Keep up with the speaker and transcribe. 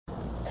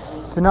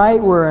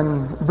Tonight we're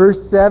in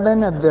verse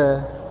 7 of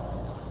the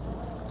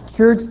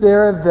church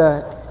there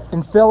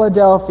in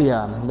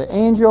Philadelphia. The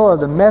angel or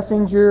the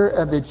messenger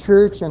of the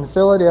church in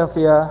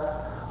Philadelphia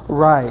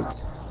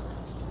write,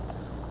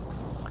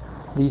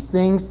 "These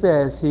things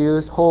says he who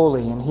is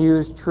holy and he who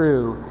is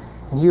true,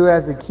 and he who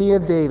has the key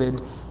of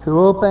David, who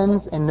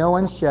opens and no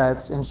one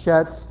shuts, and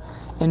shuts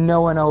and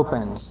no one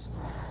opens."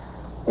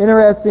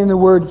 Interesting, the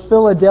word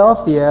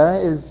Philadelphia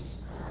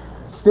is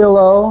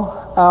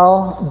Philo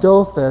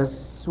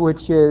Aldophus,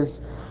 which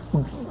is,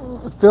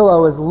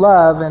 Philo is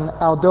love, and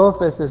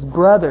Aldophus is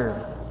brother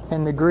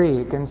in the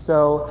Greek. And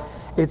so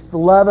it's the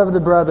love of the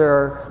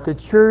brother, the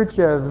church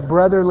of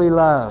brotherly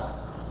love.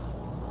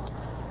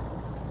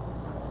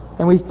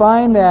 And we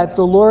find that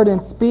the Lord in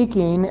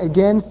speaking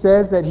again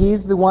says that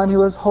He's the one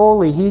who is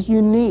holy. He's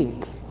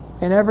unique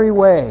in every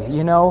way.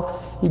 You know,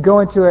 you go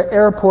into an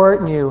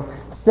airport and you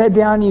sit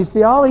down and you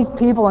see all these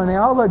people and they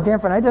all look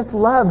different. I just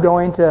love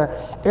going to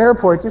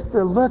airports just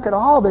to look at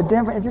all the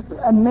different. It just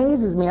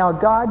amazes me how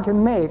God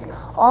can make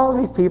all of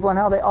these people and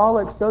how they all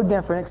look so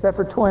different except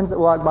for twins that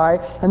walk by,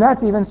 and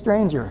that's even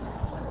stranger.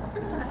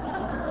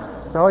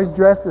 They're always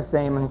dressed the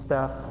same and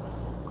stuff.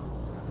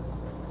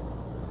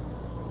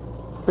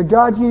 But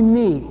God's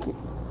unique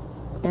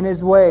in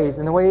His ways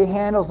and the way He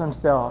handles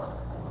Himself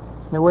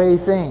and the way He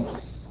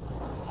thinks.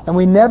 And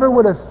we never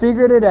would have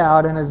figured it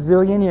out in a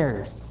zillion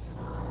years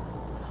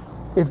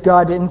if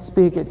God didn't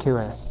speak it to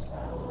us.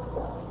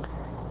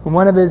 And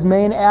one of His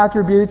main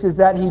attributes is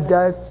that He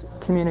does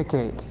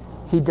communicate.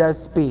 He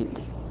does speak.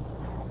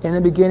 In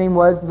the beginning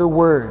was the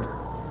Word,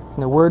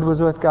 and the Word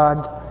was with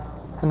God,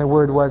 and the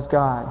Word was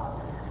God.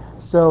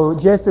 So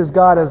just as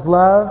God is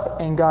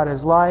love and God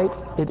is light,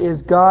 it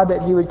is God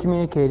that He would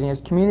communicate, and He has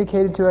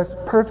communicated to us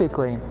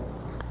perfectly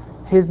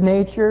His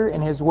nature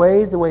and His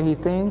ways, the way He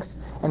thinks,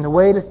 and the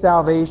way to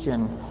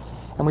salvation.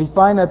 And we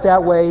find that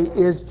that way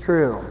is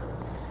true.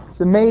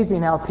 It's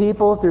amazing how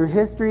people through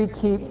history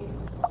keep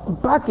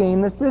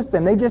bucking the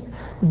system. They just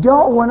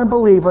don't want to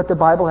believe what the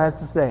Bible has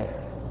to say.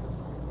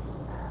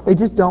 They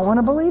just don't want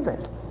to believe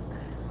it.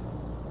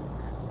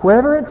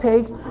 Whatever it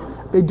takes,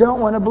 they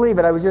don't want to believe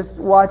it. I was just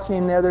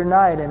watching the other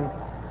night and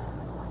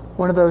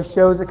one of those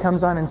shows that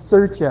comes on In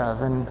Search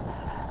Of, and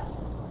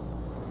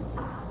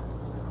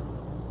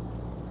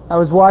I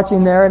was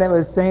watching there and it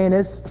was saying,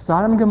 is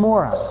Sodom and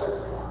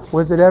Gomorrah,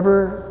 was it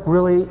ever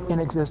really in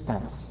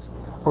existence?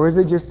 Or is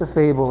it just a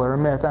fable or a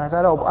myth? And I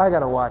thought, oh, I got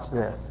to watch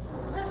this.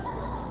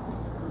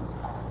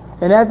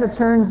 And as it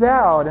turns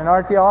out, an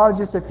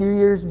archaeologist a few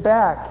years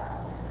back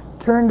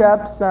turned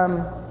up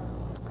some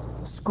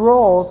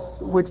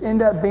scrolls which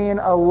end up being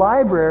a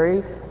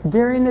library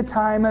during the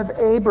time of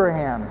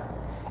Abraham.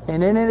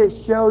 And in it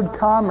showed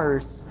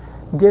commerce,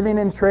 giving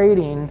and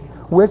trading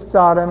with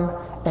Sodom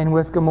and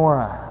with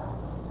Gomorrah.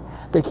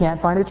 They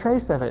can't find a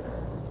trace of it.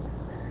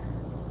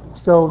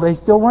 So they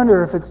still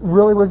wonder if it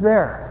really was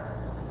there.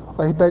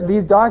 But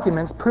these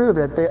documents prove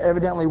that there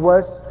evidently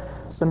was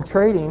some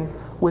trading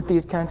with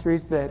these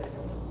countries that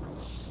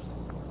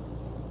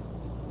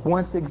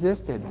once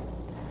existed.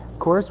 Of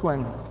course,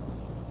 when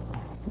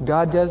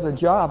God does a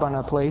job on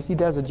a place, He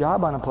does a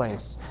job on a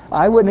place.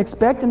 I wouldn't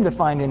expect Him to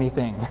find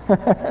anything.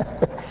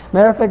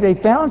 Matter of fact, they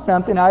found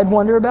something, I'd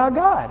wonder about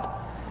God.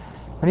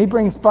 When He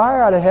brings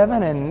fire out of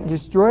heaven and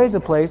destroys a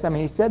place, I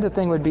mean, He said the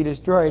thing would be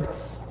destroyed.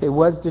 It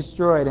was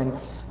destroyed. And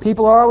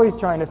people are always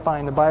trying to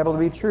find the Bible to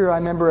be true. I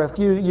remember a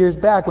few years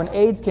back when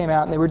AIDS came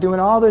out and they were doing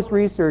all this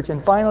research,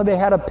 and finally they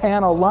had a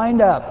panel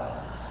lined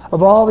up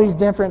of all these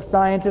different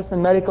scientists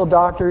and medical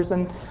doctors,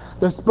 and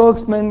the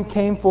spokesman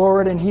came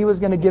forward and he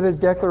was going to give his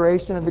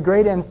declaration of the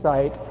great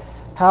insight,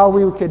 how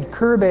we could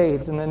curb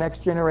AIDS in the next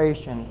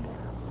generation.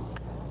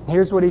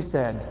 Here's what he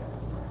said.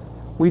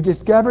 We've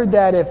discovered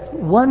that if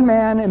one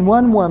man and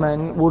one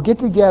woman will get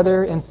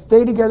together and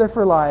stay together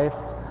for life,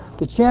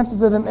 the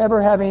chances of them ever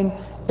having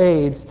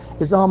AIDS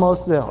is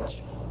almost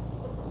zilch.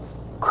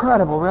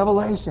 Incredible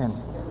revelation.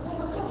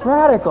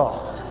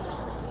 Radical.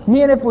 I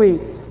mean, if we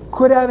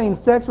quit having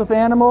sex with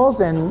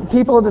animals and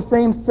people of the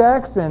same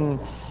sex and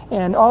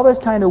all this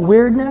kind of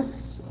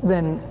weirdness,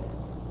 then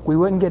we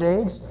wouldn't get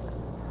AIDS.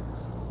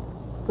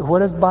 But what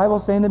does the Bible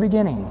say in the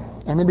beginning?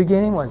 In the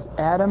beginning was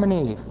Adam and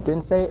Eve. It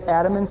didn't say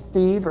Adam and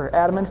Steve or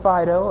Adam and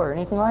Fido or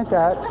anything like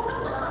that.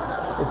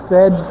 It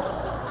said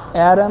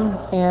Adam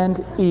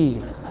and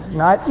Eve.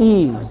 Not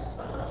Eves.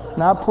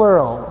 Not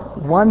plural.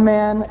 One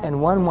man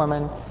and one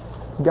woman.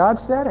 God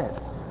said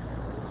it.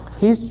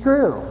 He's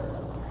true.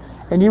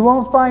 And you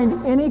won't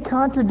find any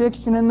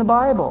contradiction in the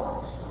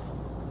Bible.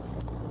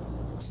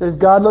 It says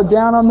God looked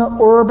down on the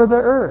orb of the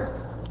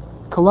earth.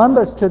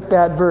 Columbus took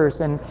that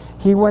verse and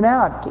he went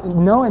out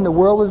knowing the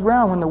world was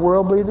round when the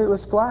world believed it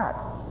was flat.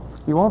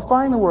 You won't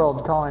find the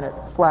world calling it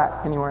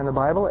flat anywhere in the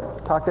Bible.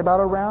 It talked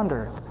about a round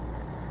earth.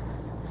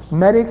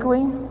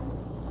 Medically,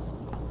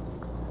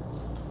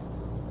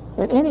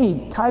 in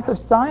any type of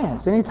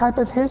science, any type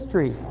of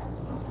history,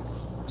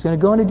 it's going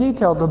to go into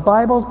detail. The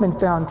Bible's been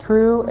found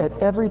true at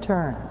every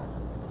turn.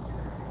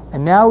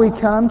 And now we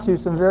come to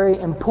some very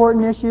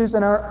important issues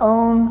in our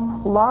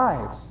own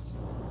lives.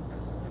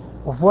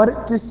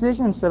 What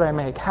decisions should I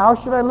make? How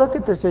should I look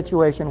at the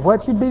situation?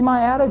 What should be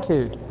my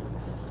attitude?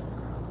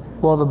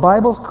 Well, the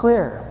Bible's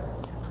clear.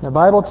 The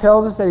Bible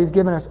tells us that He's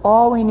given us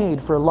all we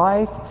need for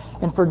life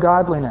and for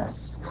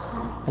godliness.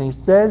 And He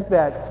says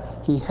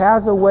that He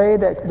has a way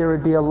that there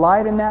would be a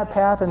light in that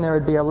path and there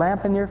would be a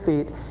lamp in your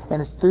feet,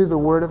 and it's through the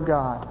Word of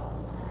God.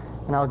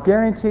 And I'll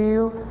guarantee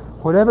you,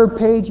 whatever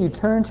page you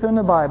turn to in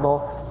the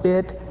Bible,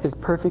 it is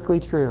perfectly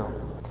true.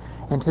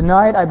 And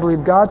tonight, I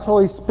believe God's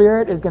Holy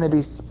Spirit is going to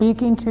be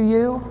speaking to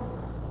you,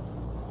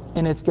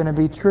 and it's going to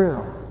be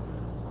true.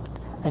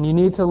 And you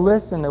need to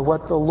listen to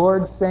what the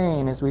Lord's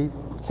saying as we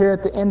hear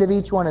at the end of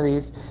each one of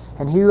these.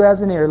 And he who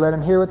has an ear, let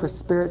him hear what the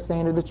Spirit's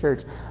saying to the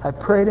church. I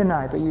pray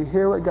tonight that you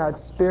hear what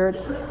God's Spirit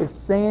is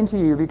saying to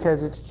you,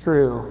 because it's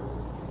true.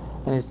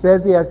 And it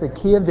says He has the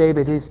key of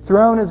David. His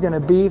throne is going to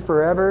be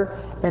forever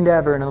and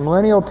ever. In the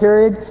millennial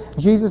period,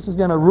 Jesus is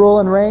going to rule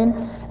and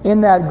reign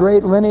in that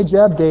great lineage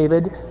of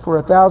David for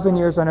 1,000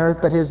 years on earth,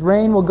 but His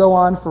reign will go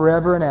on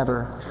forever and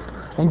ever.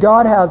 And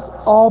God has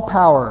all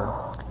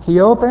power.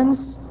 He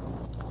opens,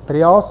 but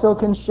He also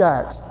can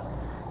shut.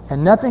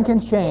 And nothing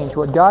can change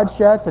what God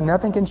shuts, and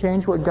nothing can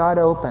change what God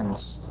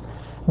opens.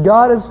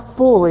 God is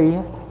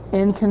fully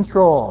in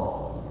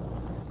control.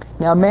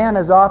 Now, man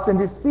is often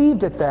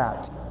deceived at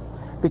that,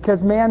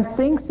 because man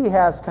thinks he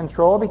has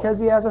control because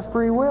he has a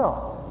free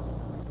will.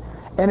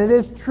 And it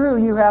is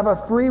true, you have a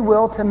free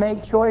will to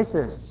make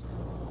choices.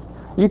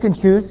 You can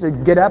choose to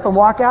get up and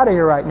walk out of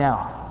here right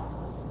now.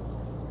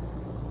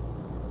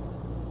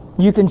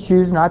 You can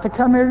choose not to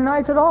come here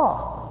tonight at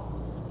all.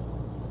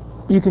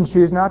 You can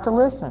choose not to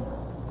listen.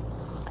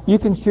 You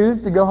can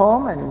choose to go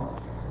home and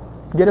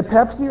get a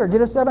Pepsi or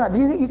get a 7-Up.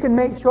 You can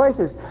make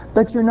choices,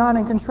 but you're not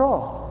in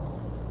control.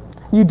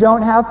 You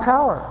don't have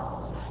power.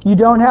 You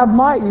don't have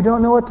might. You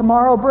don't know what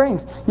tomorrow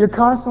brings. You're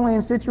constantly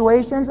in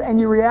situations and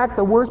you react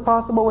the worst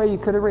possible way you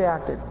could have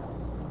reacted.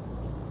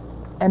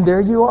 And there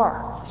you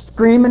are,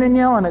 screaming and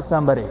yelling at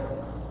somebody.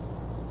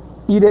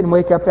 You didn't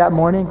wake up that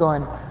morning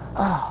going,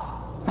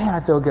 oh, man,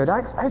 I feel good.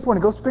 I just want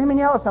to go scream and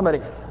yell at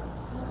somebody.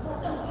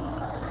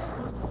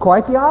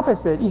 Quite the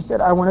opposite. You said,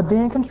 I want to be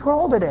in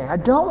control today. I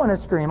don't want to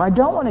scream. I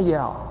don't want to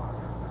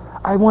yell.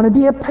 I want to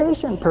be a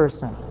patient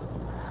person.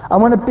 I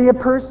want to be a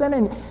person,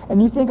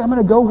 and you think, I'm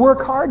going to go work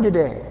hard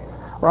today,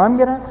 or I'm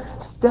going to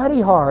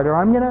study hard,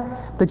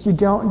 but you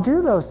don't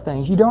do those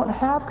things. You don't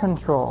have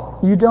control.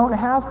 You don't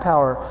have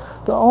power.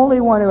 The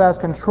only one who has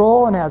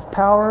control and has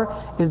power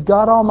is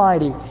God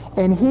Almighty.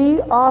 And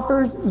He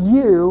offers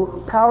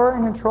you power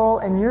and control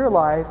in your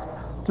life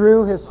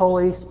through His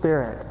Holy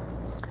Spirit.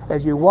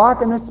 As you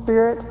walk in the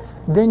Spirit,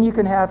 then you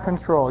can have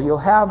control. You'll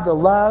have the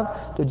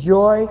love, the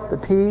joy, the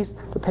peace,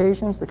 the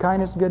patience, the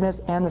kindness, goodness,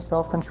 and the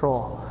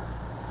self-control.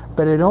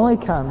 But it only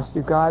comes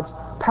through God's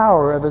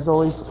power of His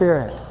Holy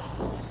Spirit.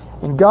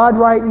 And God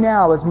right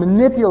now is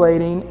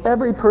manipulating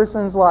every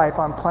person's life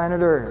on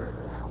planet Earth.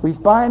 We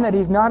find that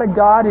He's not a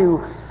God who,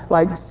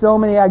 like so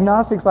many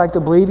agnostics like to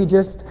believe, He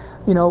just,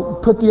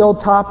 put the old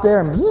top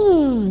there and,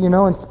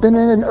 and spin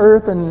it in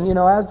earth and,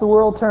 as the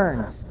world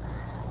turns.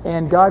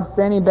 And God's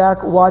standing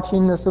back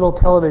watching this little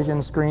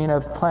television screen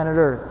of planet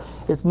Earth.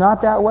 It's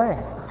not that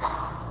way.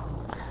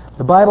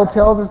 The Bible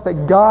tells us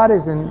that God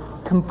is in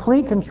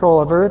complete control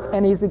of earth,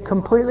 and He's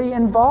completely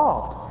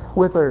involved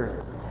with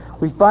earth.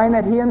 We find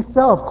that He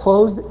Himself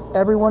clothes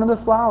every one of the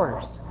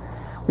flowers.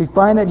 We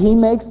find that He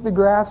makes the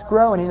grass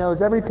grow, and He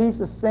knows every piece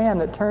of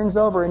sand that turns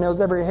over. He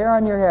knows every hair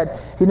on your head.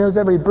 He knows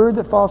every bird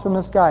that falls from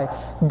the sky.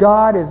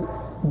 God is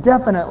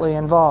definitely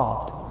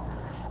involved.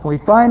 And we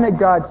find that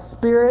God's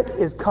Spirit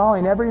is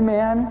calling every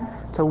man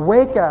to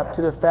wake up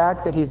to the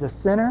fact that he's a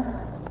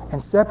sinner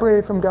and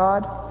separated from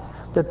God,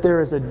 that there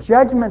is a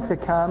judgment to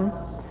come,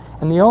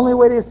 and the only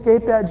way to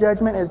escape that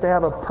judgment is to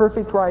have a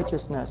perfect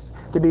righteousness,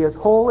 to be as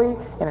holy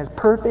and as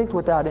perfect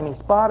without any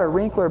spot or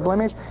wrinkle or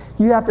blemish.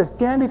 You have to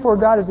stand before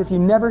God as if you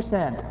never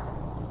sinned.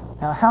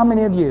 Now, how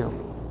many of you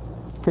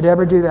could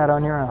ever do that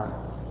on your own?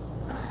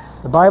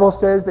 The Bible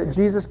says that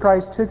Jesus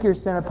Christ took your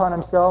sin upon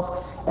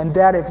Himself, and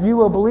that if you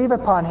will believe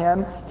upon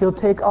Him, He'll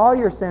take all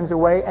your sins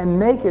away and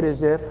make it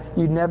as if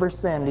you'd never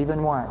sinned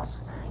even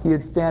once.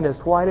 You'd stand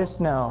as white as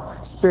snow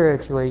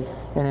spiritually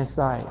in His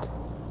sight.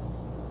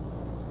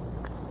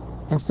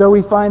 And so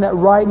we find that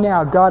right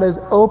now God is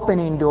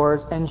opening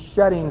doors and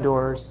shutting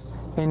doors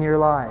in your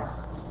life.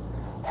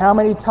 How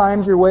many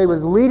times your way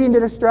was leading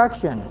to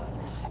destruction,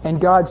 and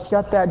God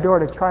shut that door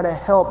to try to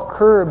help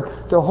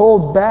curb, to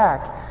hold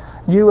back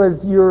you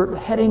as you're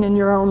heading in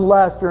your own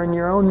lust or in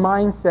your own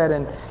mindset,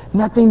 and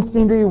nothing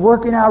seemed to be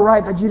working out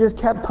right, but you just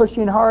kept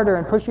pushing harder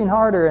and pushing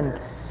harder,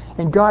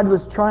 and God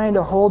was trying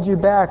to hold you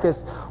back,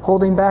 as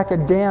holding back a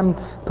dam,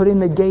 putting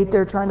the gate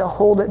there, trying to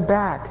hold it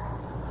back.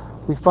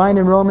 We find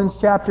in Romans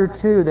chapter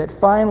 2 that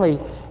finally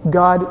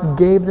God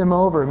gave them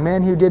over.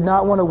 Men who did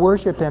not want to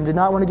worship Him, did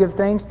not want to give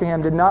thanks to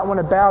Him, did not want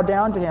to bow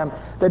down to Him,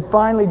 that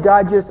finally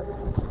God just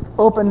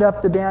opened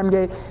up the damn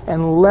gate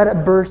and let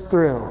it burst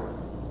through.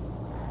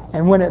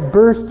 And when it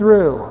burst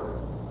through,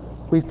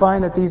 we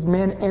find that these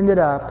men ended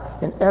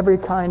up in every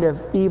kind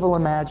of evil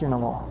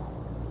imaginable.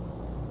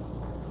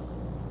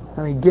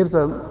 And he gives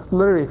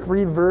literally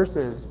 3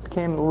 verses.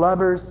 Became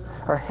lovers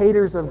or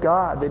haters of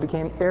God. They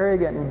became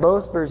arrogant and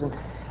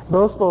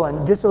boastful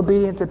and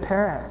disobedient to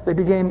parents. They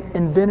became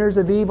inventors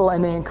of evil,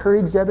 and they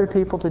encouraged other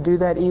people to do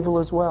that evil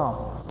as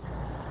well.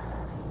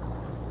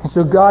 And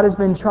so God has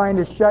been trying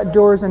to shut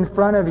doors in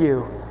front of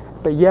you,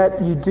 but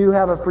yet you do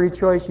have a free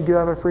choice. You do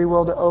have a free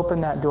will to open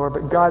that door.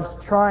 But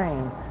God's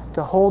trying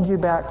to hold you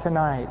back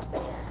tonight.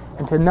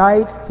 And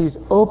tonight, He's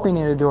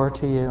opening a door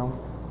to you,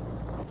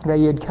 that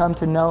you'd come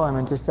to know Him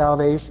and to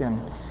salvation.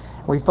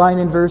 We find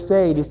in verse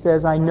 8, He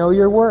says, I know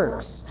your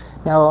works.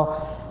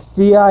 Now,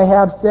 see, I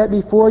have set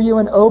before you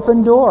an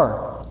open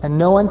door, and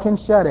no one can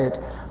shut it.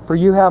 For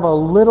you have a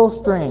little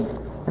strength,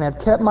 and have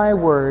kept my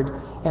word,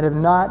 and have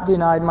not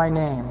denied my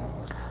name.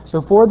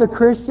 So for the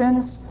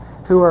Christians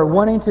who are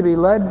wanting to be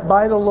led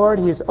by the Lord,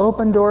 He has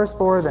opened doors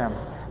for them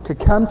to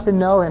come to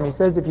know Him. He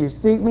says, if you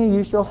seek me,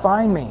 you shall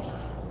find me.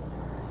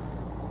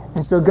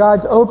 And so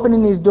God's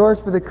opening these doors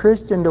for the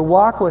Christian to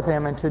walk with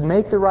Him and to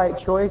make the right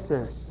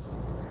choices.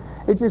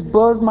 It just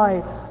blows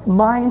my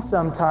mind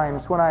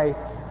sometimes when I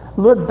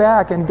look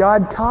back and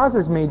God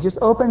causes me, just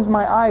opens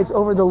my eyes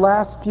over the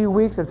last few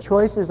weeks of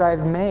choices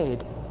I've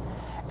made.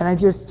 And I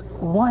just,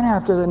 one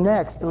after the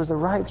next, it was the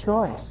right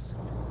choice.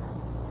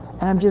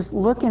 And I'm just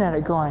looking at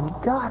it going,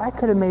 God, I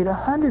could have made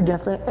 100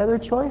 different other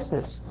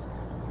choices.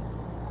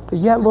 But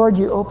yet, Lord,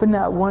 you opened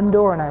that one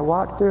door and I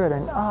walked through it,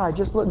 and I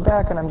just look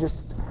back and I'm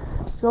just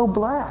so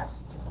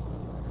blessed.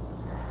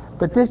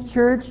 But this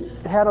church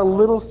had a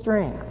little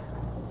strength.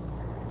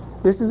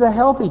 This is a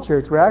healthy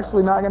church. We're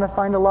actually not going to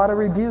find a lot of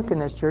rebuke in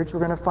this church.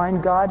 We're going to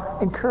find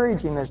God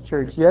encouraging this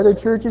church. The other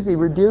churches, He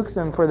rebukes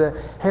them for the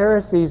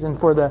heresies and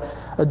for the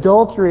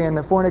adultery and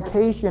the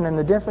fornication and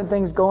the different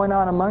things going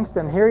on amongst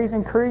them. Here He's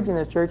encouraging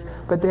this church,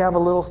 but they have a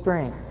little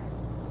strength.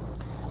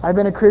 I've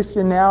been a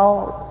Christian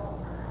now,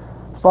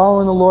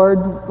 following the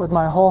Lord with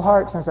my whole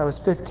heart since I was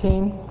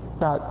 15,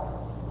 about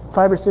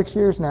 5 or 6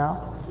 years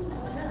now.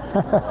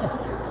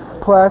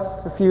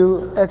 Plus a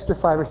few extra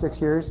 5 or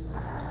 6 years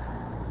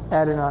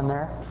added on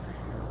there.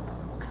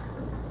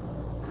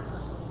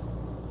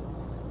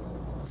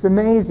 It's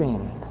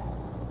amazing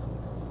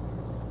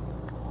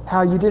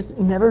how you just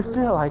never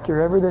feel like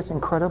you're ever this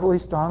incredibly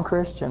strong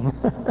Christian.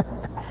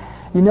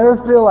 You never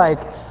feel like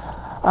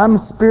I'm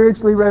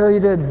spiritually ready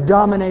to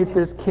dominate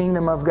this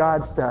kingdom of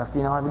God stuff.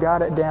 You know, I've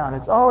got it down.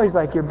 It's always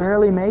like you're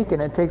barely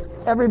making it. It takes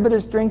every bit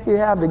of strength you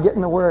have to get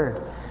in the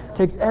Word. It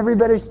takes every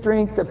bit of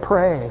strength to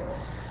pray.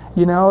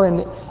 You know,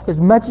 and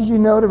as much as you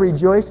know to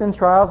rejoice in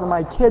trials, and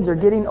my kids are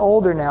getting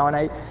older now, and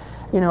it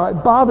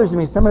bothers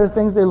me, some of the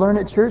things they learn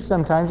at church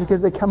sometimes,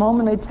 because they come home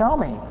and they tell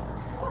me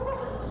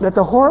that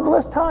the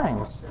horriblest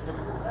times,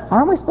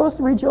 aren't we supposed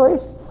to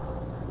rejoice?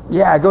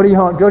 Yeah, go to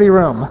your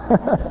room.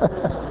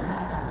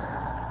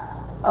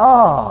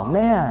 Oh,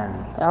 man,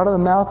 out of the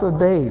mouth of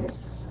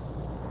babes.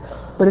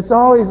 But it's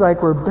always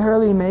like we're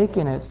barely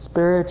making it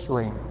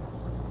spiritually.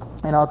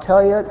 And I'll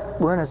tell you,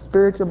 we're in a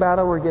spiritual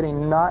battle, we're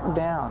getting knocked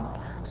down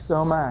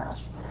so much.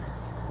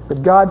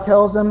 But God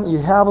tells them, you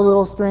have a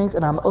little strength,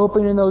 and I'm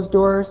opening those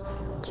doors.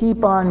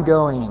 Keep on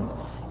going.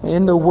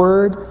 In the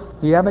Word,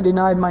 you haven't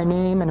denied my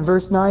name. And in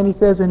verse 9 He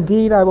says,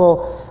 indeed, I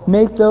will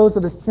make those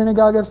of the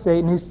synagogue of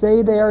Satan who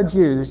say they are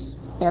Jews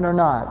and are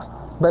not,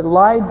 but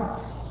lie.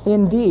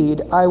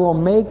 Indeed, I will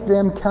make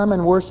them come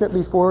and worship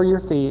before your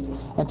feet,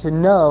 and to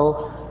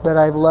know that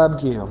I've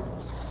loved you.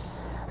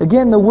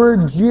 Again, the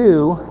word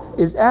Jew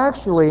is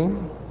actually,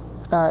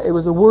 it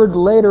was a word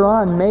later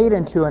on made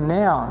into a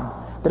noun,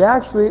 but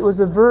actually it was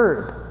a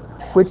verb,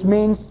 which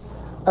means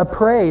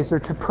appraise or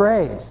to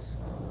praise.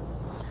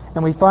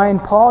 And we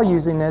find Paul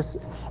using this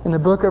in the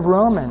book of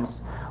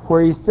Romans,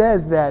 where he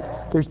says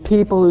that there's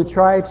people who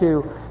try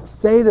to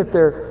say that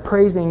they're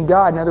praising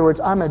God. In other words,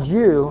 I'm a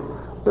Jew,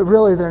 but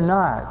really they're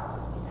not.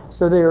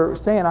 So they're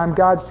saying, I'm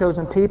God's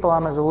chosen people,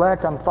 I'm His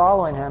elect, I'm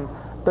following Him.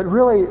 But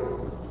really,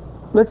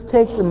 let's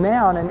take the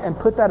noun and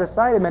put that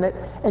aside a minute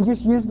and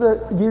just use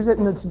it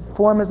in its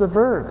form as a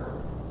verb.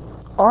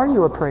 Are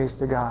you a praise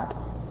to God?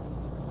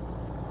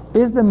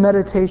 Is the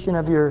meditation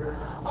of your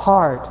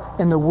heart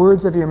and the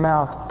words of your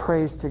mouth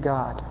praise to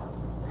God?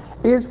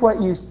 Is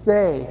what you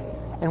say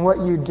and what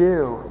you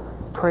do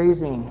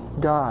praising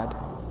God?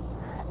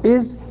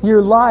 Is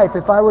your life,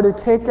 if I were to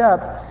take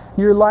up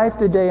your life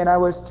today and I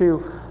was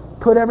to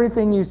put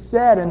everything you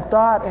said and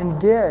thought and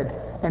did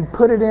and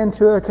put it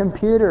into a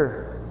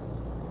computer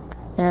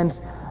and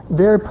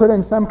there put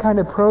in some kind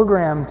of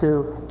program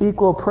to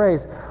equal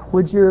praise,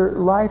 would your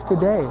life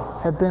today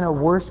have been a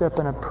worship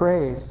and a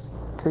praise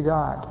to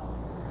God?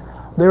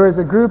 There was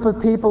a group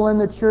of people in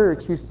the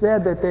church who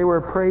said that they were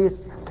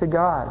praise to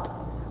God.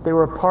 They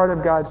were part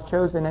of God's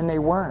chosen, and they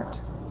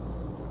weren't.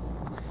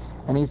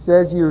 And he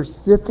says you're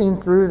sifting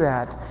through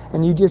that,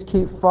 and you just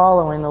keep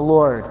following the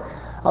Lord.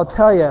 I'll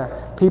tell you,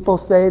 people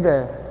say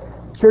the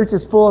church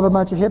is full of a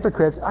bunch of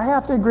hypocrites. I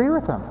have to agree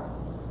with them.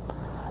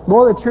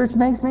 Boy, the church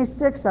makes me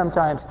sick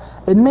sometimes.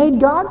 It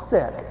made God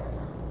sick.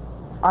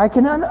 I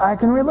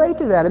can relate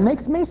to that. It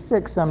makes me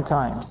sick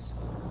sometimes.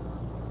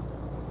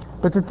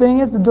 But the thing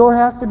is, the door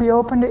has to be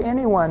open to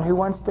anyone who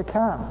wants to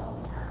come.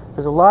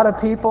 There's a lot of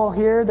people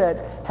here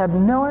that have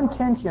no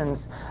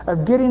intentions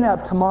of getting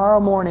up tomorrow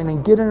morning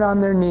and getting on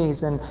their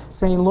knees and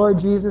saying, Lord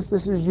Jesus,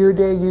 this is your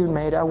day you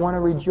made. I want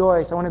to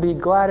rejoice. I want to be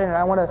glad in it.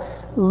 I want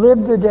to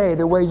live the day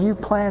the way you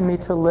planned me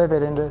to live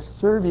it and to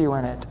serve you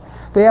in it.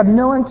 They have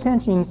no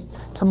intentions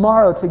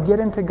tomorrow to get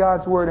into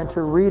God's Word and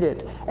to read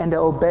it and to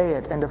obey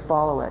it and to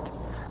follow it.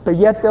 But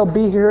yet they'll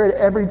be here at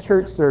every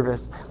church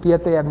service, but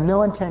yet they have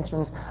no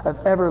intentions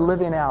of ever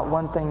living out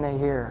one thing they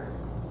hear.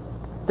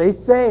 They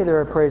say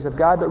they're a praise of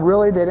God, but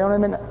really they don't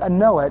even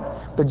know it.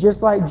 But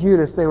just like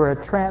Judas, they were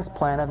a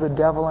transplant of the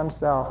devil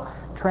himself,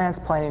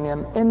 transplanting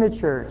him in the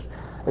church.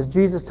 As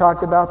Jesus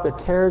talked about the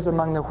tares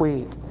among the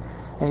wheat.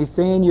 And he's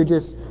saying you're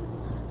just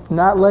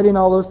not letting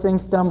all those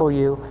things stumble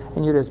you,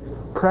 and you're just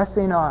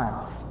pressing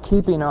on,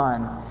 keeping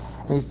on.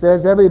 And he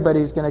says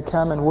everybody's going to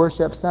come and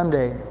worship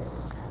someday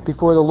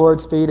before the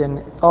Lord's feet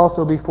and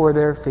also before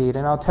their feet.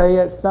 And I'll tell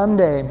you,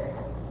 someday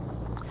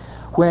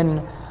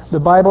when the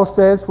Bible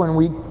says when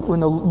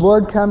the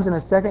Lord comes in a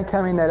second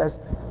coming, that us,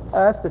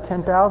 the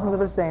 10,000s of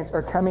His saints,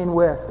 are coming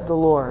with the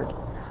Lord.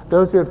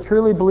 Those who have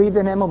truly believed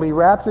in Him will be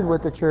raptured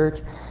with the church,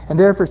 and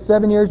there for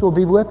 7 years will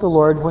be with the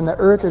Lord when the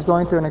earth is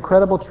going through an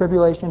incredible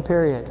tribulation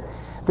period.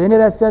 At the end of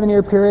that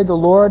 7-year period, the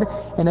Lord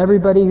and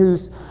everybody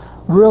who's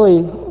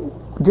really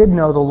did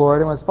know the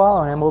Lord and was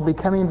following Him will be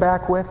coming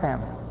back with Him.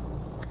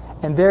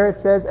 And there it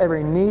says,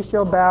 every knee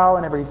shall bow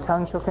and every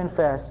tongue shall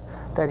confess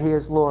that He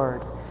is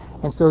Lord.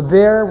 And so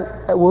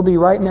there we'll be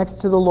right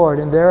next to the Lord,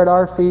 and there at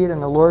our feet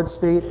and the Lord's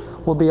feet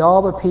will be all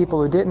the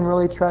people who didn't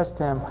really trust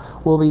Him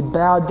will be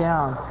bowed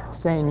down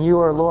saying, you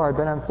are Lord.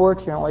 But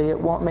unfortunately it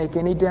won't make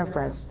any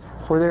difference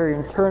for their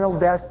eternal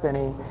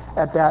destiny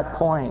at that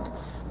point,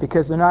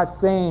 because they're not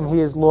saying He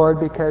is Lord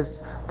because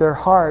their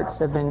hearts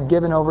have been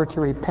given over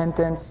to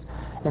repentance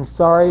and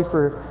sorry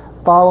for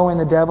following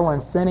the devil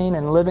and sinning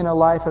and living a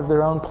life of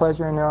their own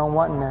pleasure and their own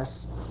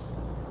wantonness.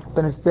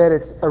 But instead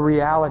it's a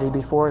reality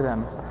before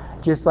them.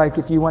 Just like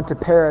if you went to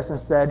Paris and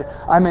said,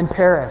 I'm in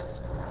Paris.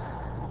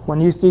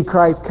 When you see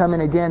Christ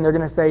coming again, they're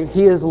going to say,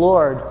 He is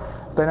Lord.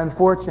 But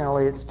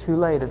unfortunately, it's too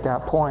late at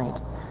that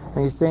point.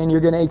 And He's saying you're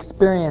going to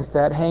experience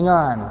that. Hang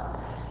on.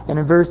 And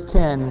in verse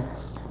 10,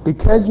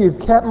 because you've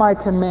kept my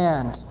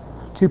command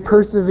to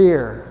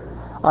persevere,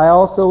 I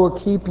also will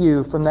keep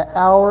you from the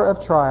hour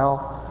of trial,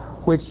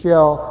 which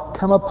shall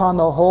come upon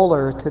the whole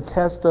earth to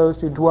test those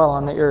who dwell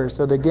on the earth.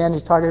 So again,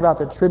 He's talking about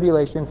the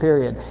tribulation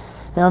period.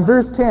 Now in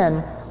verse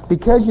 10,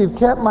 because you've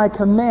kept my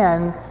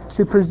command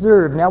to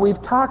preserve. Now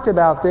we've talked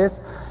about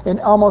this in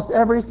almost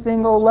every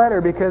single letter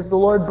because the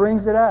Lord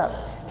brings it up.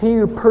 He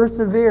who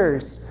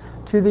perseveres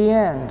to the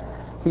end,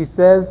 He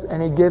says,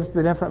 and He gives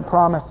the different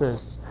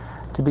promises.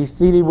 To be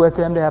seated with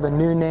Him, to have a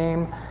new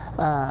name,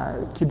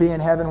 to be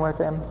in heaven with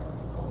Him.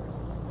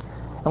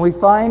 And we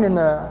find in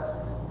the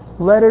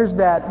letters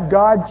that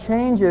God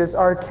changes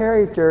our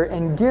character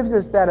and gives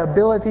us that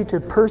ability to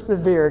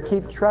persevere,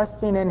 keep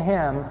trusting in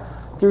Him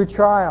through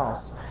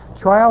trials.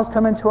 Trials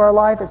come into our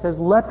life. It says,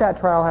 let that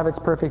trial have its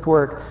perfect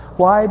work.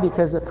 Why?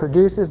 Because it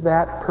produces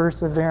that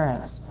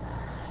perseverance.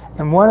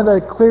 And one of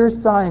the clear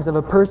signs of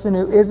a person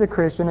who is a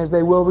Christian is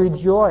they will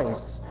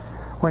rejoice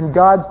when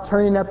God's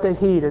turning up the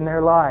heat in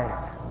their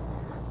life,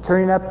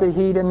 turning up the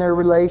heat in their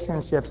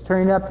relationships,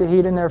 turning up the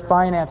heat in their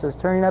finances,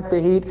 turning up the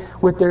heat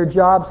with their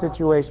job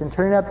situation,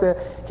 turning up the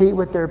heat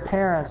with their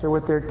parents or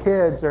with their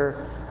kids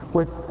or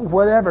with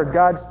whatever.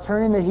 God's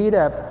turning the heat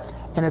up,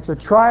 and it's a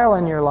trial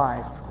in your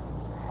life.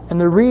 And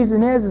the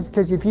reason is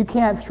because if you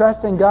can't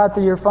trust in God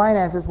through your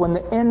finances, when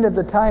the end of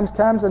the times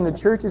comes and the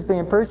church is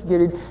being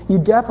persecuted, you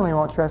definitely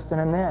won't trust in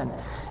Him then.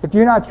 If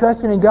you're not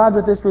trusting in God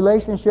with this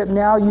relationship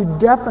now, you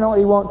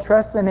definitely won't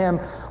trust in Him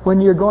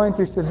when you're going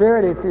through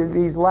severity through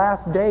these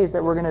last days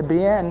that we're going to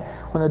be in,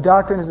 when the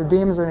doctrines of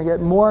demons are going to get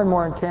more and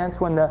more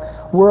intense, when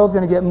the world's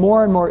going to get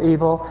more and more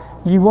evil.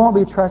 You won't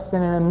be trusting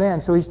in Him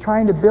then. So He's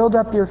trying to build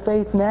up your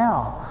faith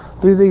now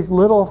through these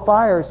little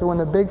fires, so when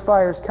the big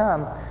fires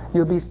come,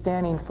 you'll be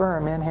standing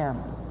firm in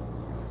Him.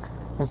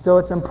 And so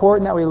it's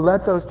important that we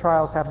let those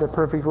trials have the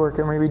perfect work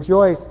and we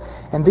rejoice.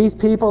 And these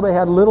people, they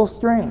had little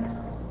strength.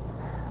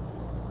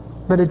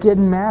 But it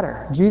didn't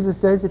matter. Jesus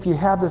says if you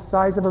have the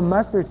size of a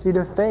mustard seed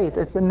of faith,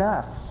 it's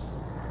enough.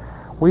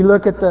 We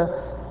look at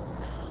the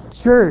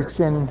church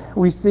and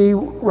we see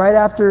right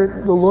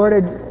after the Lord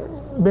had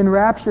been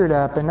raptured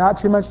up and not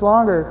too much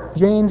longer,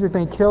 James had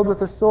been killed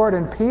with a sword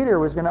and Peter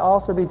was going to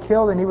also be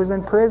killed, and he was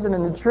in prison.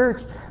 In the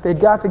church, they'd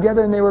got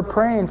together and they were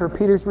praying for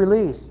Peter's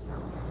release.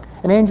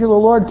 An angel of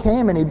the Lord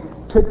came and he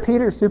took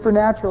Peter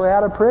supernaturally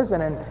out of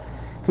prison, and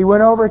he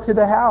went over to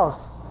the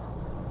house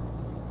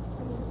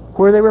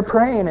where they were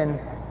praying, and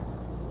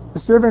the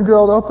servant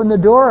girl opened the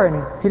door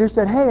and Peter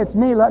said, "Hey, it's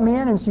me, let me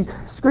in." And she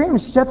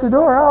screamed, shut the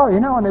door.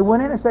 And they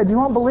went in and said, "You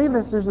won't believe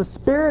this, there's a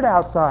spirit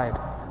outside."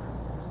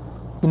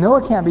 You know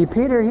it can't be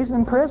Peter, he's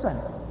in prison.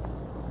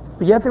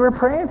 But yet they were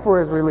praying for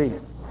his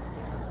release.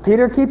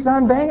 Peter keeps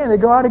on banging, they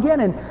go out again,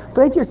 and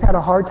they just had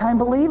a hard time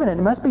believing it.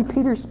 It must be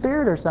Peter's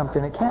spirit or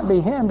something. It can't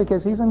be him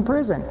because he's in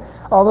prison,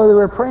 although they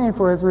were praying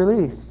for his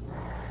release.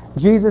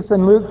 Jesus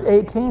in Luke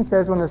 18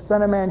 says, when the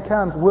Son of Man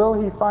comes, will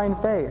he find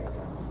faith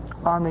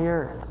on the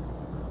earth?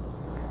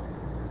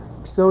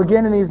 So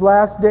again, in these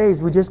last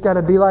days, we just got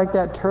to be like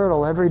that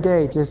turtle every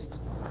day,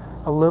 just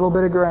a little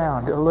bit of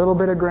ground, a little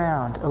bit of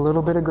ground, a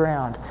little bit of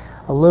ground,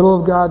 a little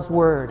of God's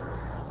Word,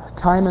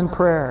 time in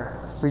prayer.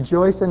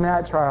 Rejoice in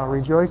that trial,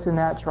 rejoice in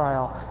that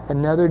trial.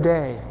 Another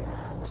day,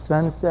 the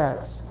sun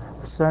sets,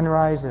 the sun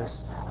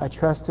rises. I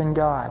trust in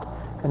God.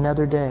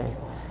 Another day.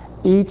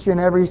 Each and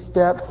every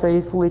step,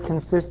 faithfully,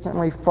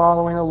 consistently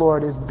following the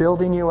Lord, is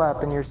building you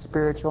up in your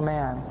spiritual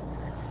man.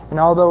 And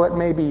although it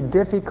may be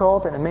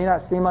difficult and it may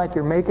not seem like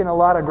you're making a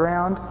lot of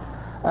ground,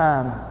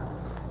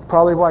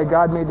 probably why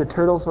God made the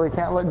turtle so he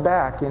can't look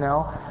back,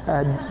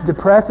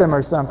 depress him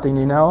or something,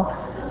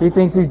 He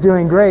thinks he's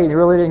doing great. He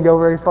really didn't go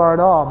very far at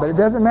all. But it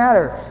doesn't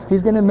matter.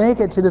 He's going to make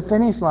it to the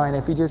finish line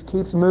if he just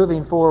keeps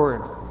moving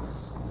forward.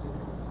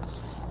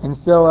 And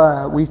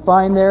so we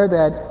find there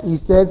that he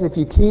says if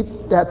you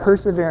keep that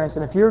perseverance,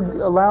 and if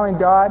you're allowing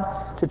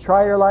God to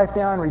try your life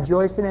now and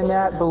rejoicing in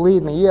that,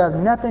 believe me, you have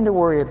nothing to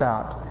worry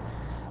about.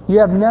 You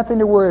have nothing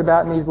to worry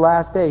about in these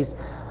last days.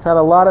 I've had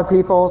a lot of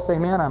people say,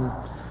 man,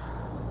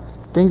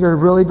 things are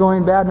really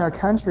going bad in our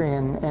country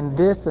and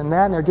this and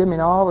that, and they're giving me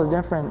all the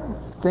different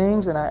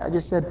things. And I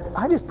just said,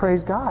 I just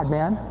praise God,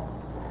 man.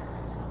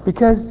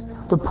 Because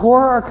the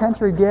poorer our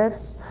country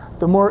gets,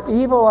 the more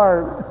evil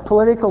our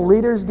political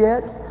leaders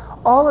get,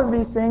 all of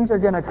these things are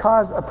going to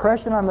cause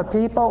oppression on the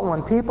people. And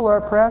when people are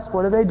oppressed,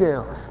 what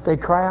do? They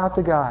cry out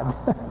to God.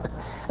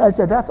 I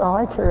said, that's all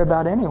I care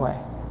about anyway.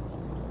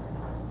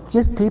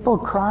 Just people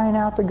crying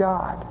out to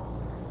God,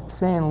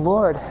 saying,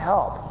 Lord,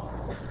 help.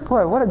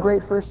 Boy, what a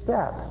great first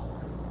step.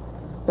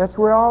 That's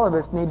where all of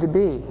us need to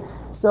be.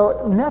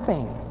 So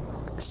nothing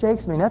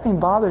shakes me, nothing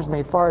bothers me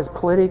as far as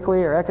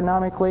politically or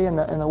economically in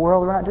the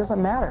world around. It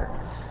doesn't matter.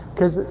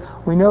 Because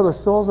we know the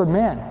souls of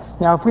men.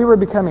 Now, if we were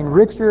becoming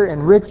richer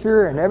and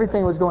richer and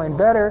everything was going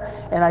better,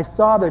 and I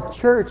saw the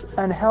church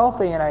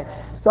unhealthy, and I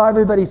saw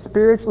everybody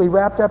spiritually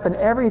wrapped up in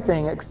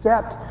everything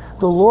except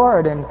the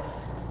Lord, and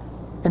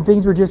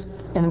things were just,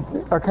 and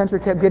our country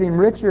kept getting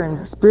richer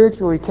and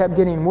spiritually kept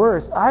getting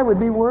worse, I would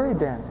be worried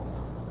then.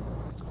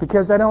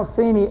 Because I don't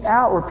see any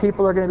out where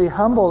people are going to be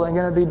humbled and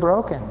going to be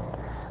broken.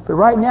 But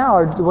right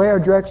now, the way our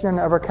direction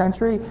of our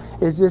country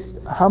is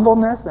just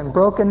humbleness and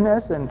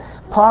brokenness and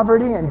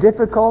poverty and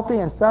difficulty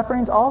and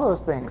sufferings, all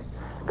those things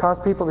cause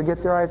people to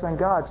get their eyes on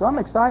God. So I'm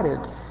excited.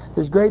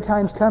 There's great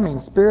times coming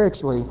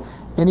spiritually.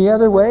 Any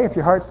other way, if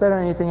your heart's set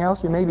on anything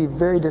else, you may be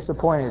very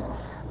disappointed.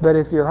 But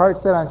if your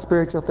heart's set on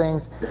spiritual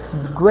things,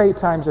 great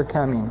times are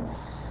coming.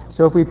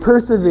 So if we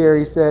persevere,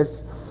 he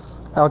says,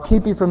 I'll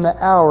keep you from the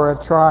hour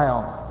of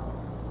trial.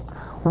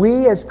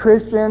 We as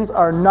Christians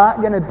are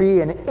not going to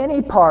be in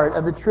any part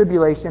of the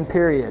tribulation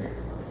period.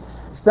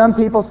 Some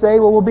people say,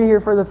 well, we'll be here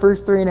for the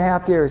first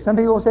 3.5 years. Some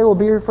people say we'll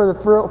be here for the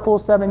full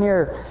 7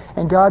 years,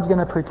 and God's going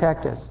to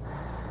protect us.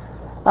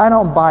 I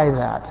don't buy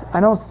that.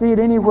 I don't see it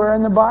anywhere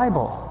in the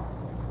Bible.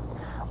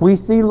 We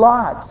see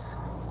Lot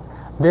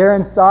there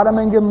in Sodom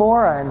and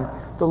Gomorrah,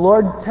 and the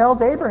Lord tells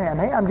Abraham,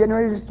 hey, I'm getting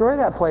ready to destroy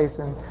that place.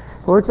 And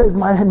the Lord says,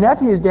 my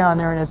nephew's down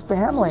there and his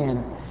family,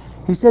 and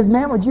he says,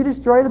 man, would you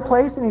destroy the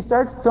place? And he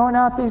starts throwing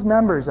out these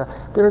numbers.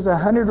 There's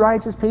 100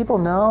 righteous people?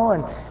 No.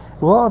 And,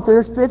 well, if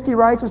there's 50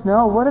 righteous?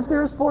 No. What if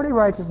there's 40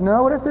 righteous?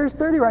 No. What if there's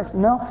 30 righteous?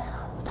 No.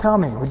 Tell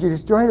me, would you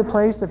destroy the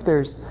place if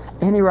there's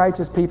any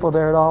righteous people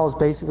there at all, is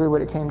basically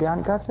what it came down.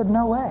 And God said,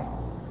 no way.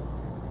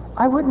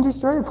 I wouldn't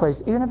destroy the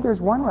place, even if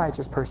there's one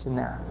righteous person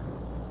there.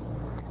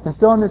 And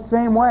so in the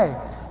same way,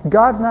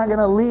 God's not going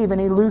to leave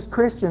any loose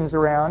Christians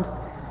around,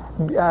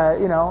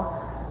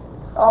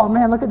 oh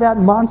man, look at that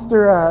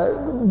monster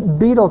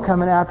beetle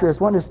coming after us,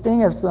 wanting to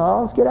sting us.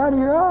 Oh, let's get out of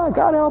here. Oh,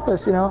 God help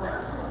us,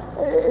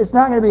 It's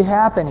not going to be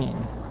happening.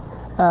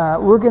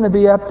 We're going to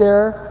be up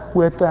there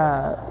with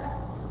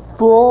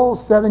full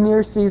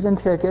 7-year season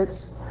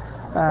tickets,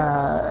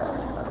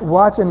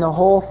 watching the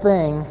whole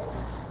thing,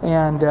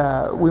 and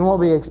we won't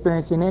be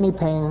experiencing any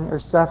pain or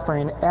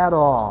suffering at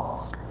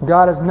all.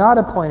 God has not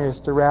appointed us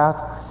to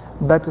wrath,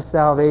 but to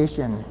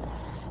salvation.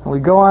 And we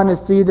go on to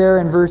see there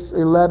in verse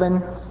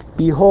 11,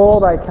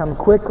 behold, I come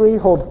quickly,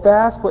 hold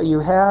fast what you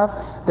have,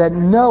 that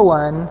no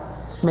one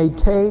may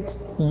take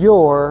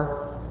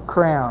your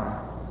crown.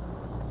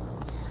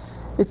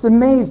 It's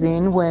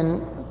amazing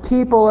when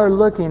people are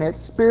looking at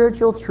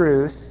spiritual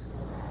truths,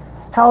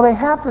 how they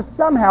have to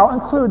somehow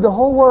include the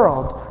whole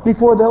world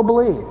before they'll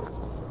believe.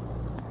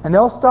 And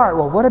they'll start,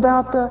 well, what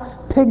about the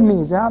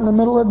pygmies out in the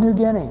middle of New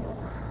Guinea?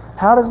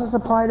 How does this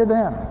apply to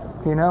them?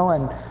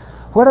 And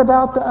what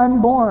about the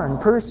unborn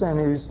person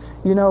who's,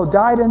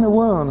 died in the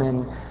womb?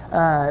 And,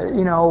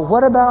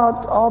 what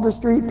about all the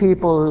street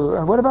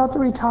people? What about the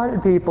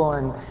retarded people?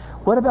 And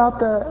what about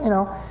the,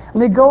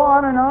 and they go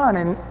on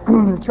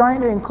and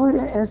trying to include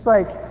it. And it's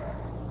like,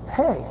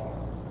 hey,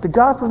 the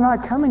gospel's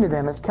not coming to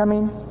them. It's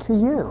coming to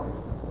you.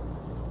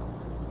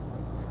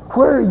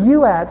 Where are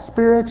you at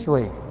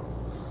spiritually?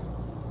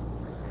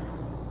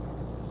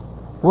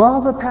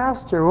 Well, the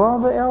pastor, well,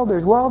 the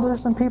elders, well,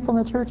 there's some people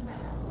in the church.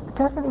 It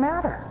doesn't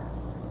matter.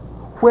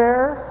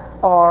 Where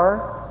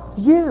are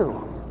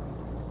you?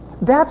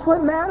 That's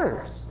what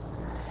matters.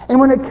 And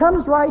when it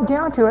comes right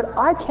down to it,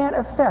 I can't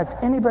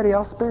affect anybody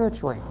else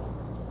spiritually.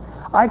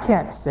 I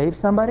can't save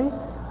somebody.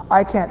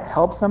 I can't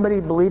help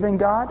somebody believe in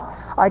God.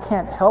 I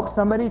can't help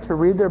somebody to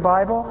read their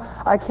Bible.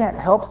 I can't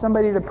help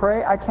somebody to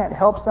pray. I can't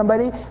help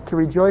somebody to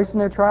rejoice in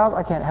their trials.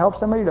 I can't help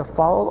somebody to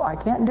follow. I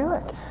can't do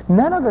it.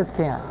 None of us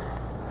can.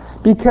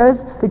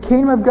 Because the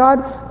kingdom of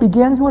God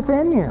begins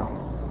within you.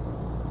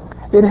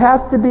 It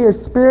has to be a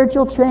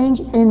spiritual change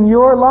in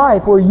your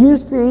life where you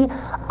see,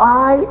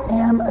 I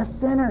am a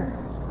sinner.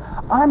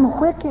 I'm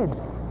wicked.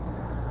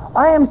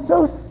 I am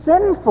so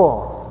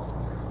sinful.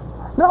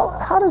 Now,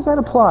 how does that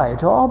apply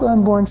to all the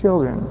unborn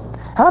children?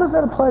 How does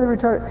that apply to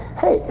retarded?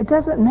 Hey, it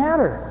doesn't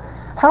matter.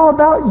 How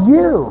about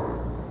you?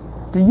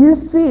 Do you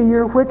see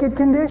your wicked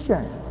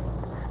condition?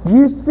 Do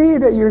you see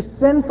that your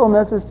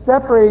sinfulness is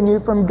separating you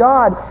from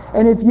God?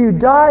 And if you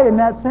die in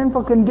that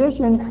sinful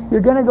condition,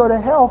 you're going to go to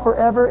hell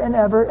forever and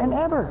ever and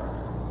ever.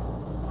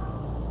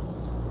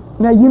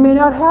 Now, you may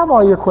not have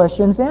all your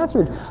questions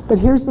answered, but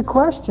here's the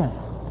question.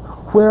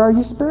 Where are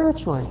you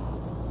spiritually?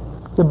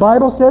 The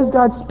Bible says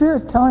God's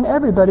Spirit's telling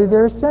everybody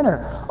they're a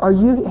sinner.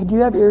 Do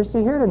you have ears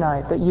to hear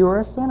tonight that you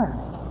are a sinner?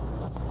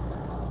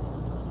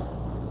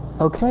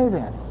 Okay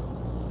then.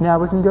 Now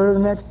we can go to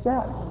the next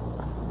step.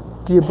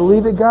 Do you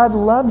believe that God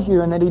loves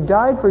you and that He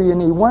died for you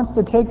and He wants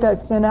to take that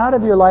sin out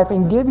of your life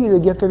and give you the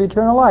gift of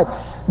eternal life?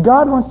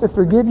 God wants to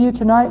forgive you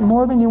tonight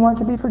more than you want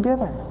to be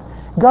forgiven.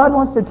 God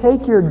wants to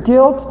take your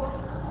guilt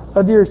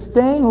of your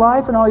stained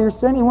life and all your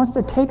sin. He wants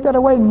to take that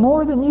away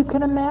more than you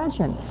can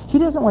imagine. He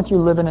doesn't want you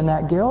living in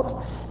that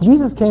guilt.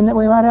 Jesus came that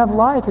we might have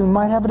life and we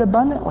might have it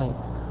abundantly.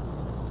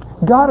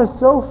 God is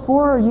so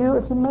for you,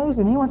 it's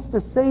amazing. He wants to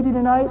save you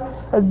tonight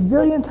a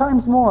zillion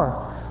times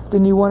more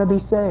than you want to be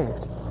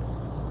saved.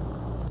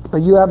 But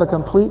you have a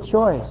complete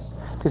choice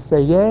to say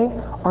yea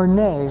or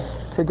nay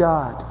to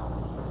God.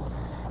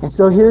 And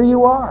so here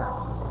you are.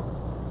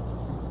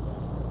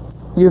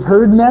 You've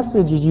heard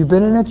messages. You've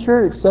been in a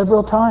church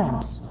several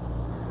times.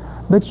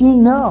 But you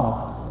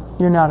know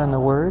you're not in the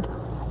Word.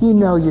 You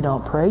know you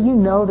don't pray. You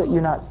know that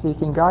you're not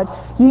seeking God.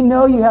 You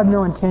know you have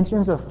no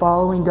intentions of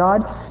following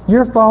God.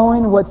 You're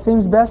following what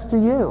seems best to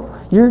you.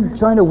 You're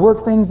trying to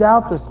work things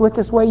out the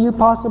slickest way you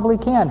possibly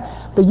can.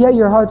 But yet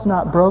your heart's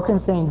not broken,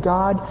 saying,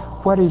 God,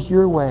 what is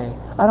your way?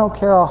 I don't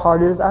care how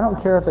hard it is. I don't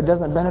care if it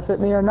doesn't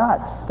benefit me or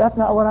not. That's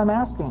not what I'm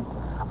asking.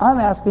 I'm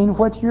asking,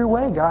 what's your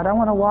way, God? I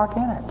want to walk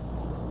in it.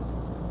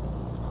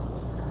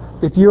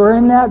 If you're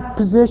in that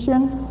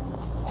position,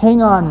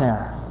 hang on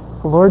there.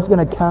 The Lord's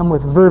going to come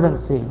with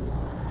fervency.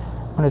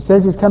 When it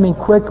says He's coming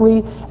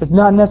quickly, it's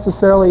not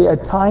necessarily a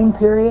time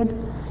period.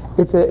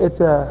 It's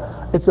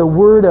a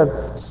word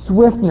of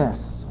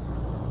swiftness.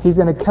 He's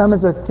going to come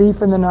as a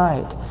thief in the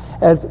night,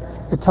 as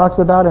it talks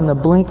about in the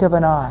blink of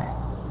an eye.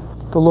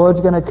 The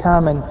Lord's going to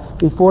come, and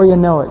before you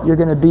know it, you're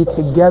going to be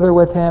together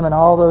with Him and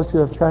all those who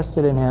have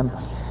trusted in Him.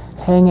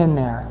 Hang in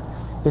there.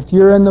 If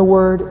you're in the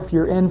Word, if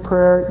you're in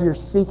prayer, you're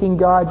seeking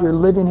God, you're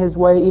living His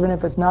way, even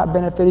if it's not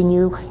benefiting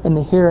you in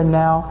the here and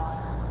now,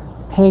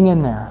 hang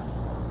in there.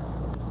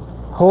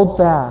 Hold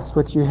fast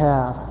what you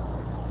have,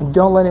 and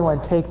don't let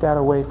anyone take that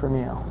away from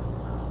you.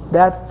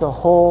 That's the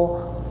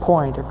whole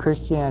point of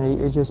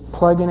Christianity, is just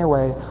plugging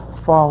away,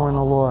 following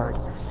the Lord.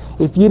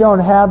 If you don't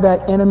have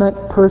that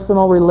intimate,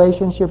 personal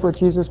relationship with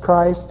Jesus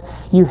Christ,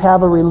 you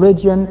have a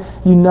religion,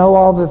 you know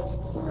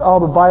all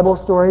the Bible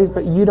stories,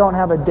 but you don't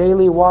have a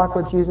daily walk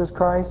with Jesus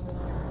Christ,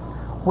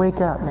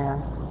 wake up,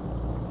 man.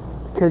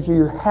 Because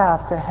you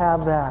have to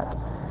have that.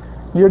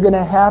 You're going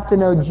to have to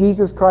know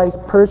Jesus Christ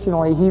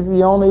personally. He's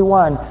the only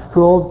one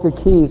who holds the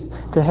keys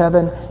to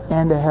heaven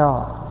and to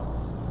hell.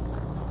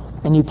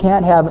 And you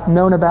can't have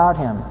known about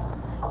Him.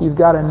 You've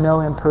got to know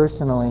Him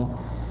personally.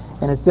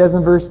 And it says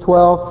in verse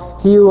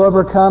 12, He who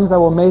overcomes, I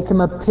will make him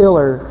a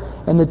pillar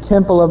in the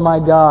temple of my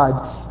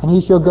God, and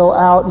he shall go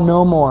out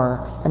no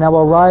more. And I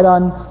will write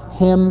on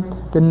him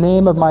the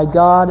name of my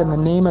God, and the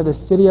name of the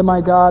city of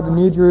my God, the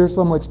new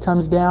Jerusalem, which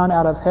comes down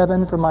out of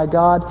heaven from my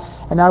God.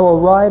 And I will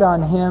write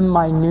on him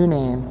my new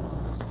name.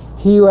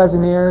 He who has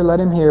an ear,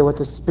 let him hear what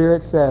the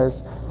Spirit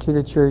says to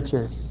the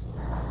churches.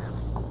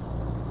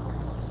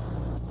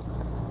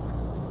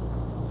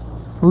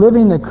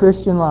 Living the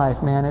Christian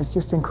life, man, it's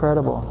just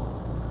incredible.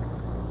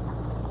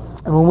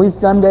 And when we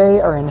someday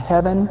are in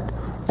heaven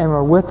and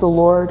we're with the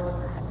Lord,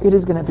 it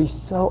is going to be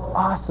so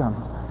awesome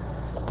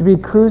to be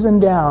cruising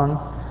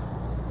down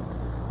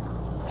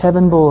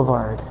Heaven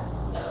Boulevard.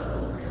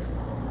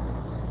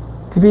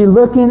 To be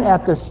looking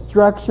at the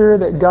structure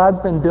that God's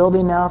been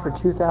building now for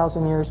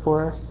 2,000 years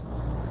for us.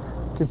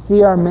 To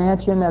see our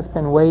mansion that's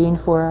been waiting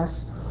for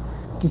us.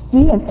 To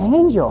see an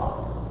angel.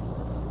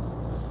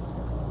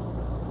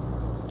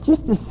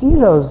 Just to see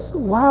those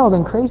wild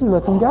and crazy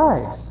looking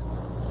guys.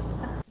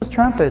 Those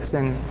trumpets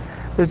and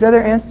those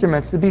other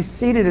instruments, to be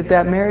seated at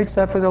that marriage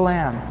supper of the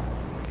Lamb.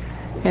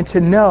 And to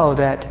know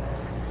that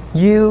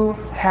you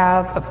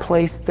have a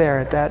place there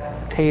at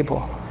that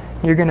table.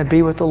 You're going to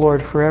be with the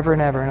Lord forever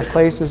and ever. In a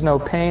place there's no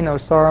pain, no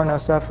sorrow, no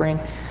suffering.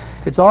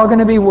 It's all going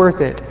to be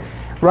worth it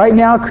Right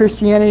now,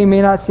 Christianity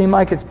may not seem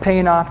like it's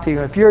paying off to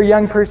you. If you're a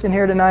young person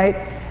here tonight,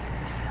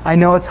 I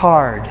know it's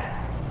hard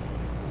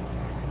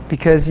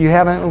because you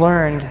haven't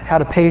learned how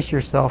to pace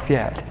yourself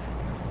yet.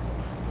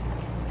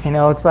 You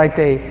know, it's like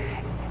they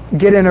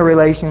get in a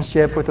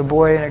relationship with a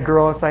boy and a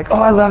girl. It's like,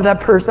 oh, I love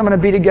that person. I'm going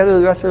to be together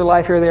the rest of their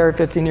life. Here they are,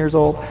 15 years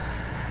old.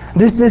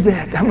 This is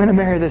it. I'm going to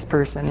marry this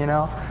person, you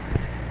know.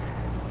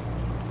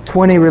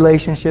 20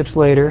 relationships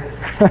later.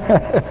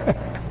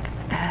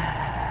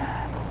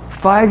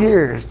 5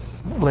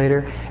 years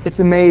later. It's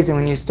amazing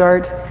when you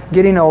start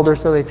getting older,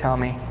 so they tell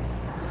me.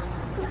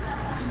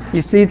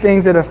 You see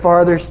things at a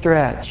farther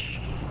stretch.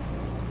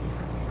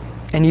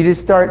 And you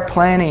just start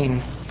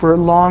planning for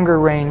longer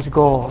range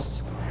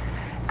goals.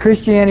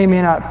 Christianity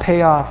may not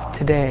pay off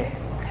today.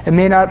 It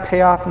may not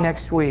pay off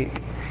next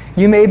week.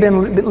 You may have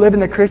been living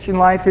the Christian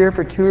life here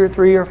for 2 or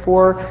 3 or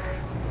 4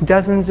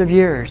 dozens of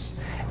years.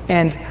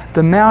 And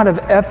the amount of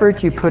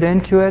effort you put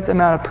into it, the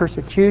amount of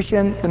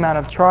persecution, the amount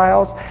of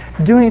trials,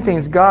 doing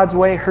things God's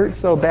way hurts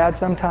so bad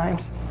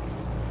sometimes.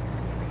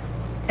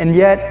 And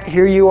yet,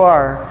 here you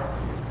are,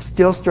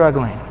 still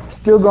struggling,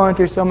 still going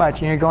through so much.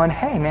 And you're going,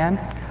 hey man,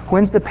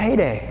 when's the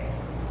payday?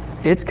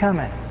 It's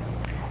coming.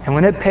 And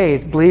when it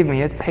pays, believe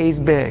me, it pays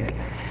big.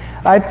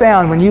 I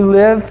found when you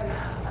live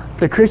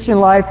the Christian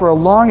life for a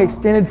long,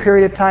 extended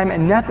period of time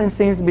and nothing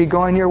seems to be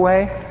going your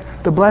way,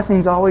 the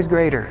blessing's always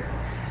greater.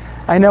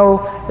 I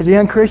know as a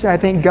young Christian, I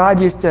think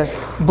God used to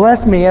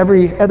bless me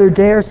every other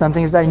day or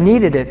something because I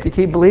needed it to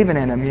keep believing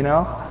in Him, you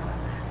know.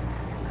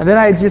 And then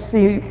I just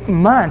see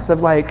months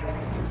of like,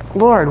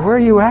 Lord, where are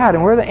you at?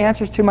 And where are the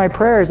answers to my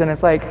prayers? And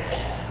it's like,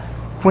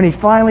 when He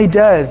finally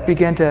does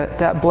begin to,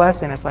 that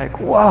blessing, it's like,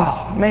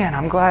 whoa, man,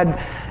 I'm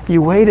glad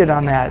you waited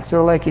on that. It's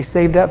sort of like He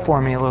saved up for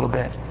me a little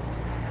bit.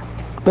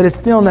 But it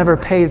still never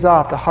pays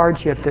off the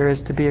hardship there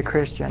is to be a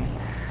Christian.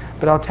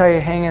 But I'll tell you,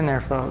 hang in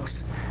there,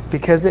 folks,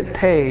 because it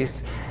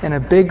pays in a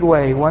big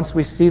way once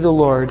we see the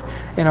Lord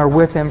and are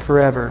with Him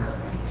forever.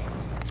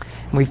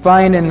 And we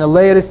find in the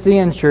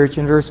Laodicean church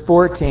in verse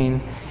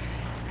 14,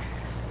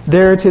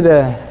 there to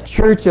the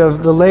church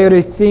of the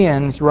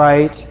Laodiceans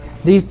write,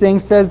 these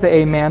things says the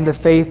Amen, the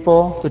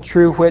faithful, the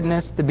true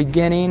witness, the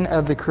beginning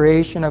of the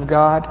creation of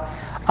God.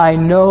 I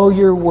know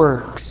your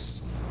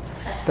works,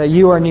 that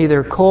you are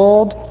neither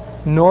cold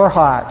nor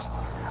hot.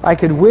 I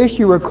could wish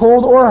you were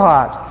cold or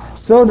hot.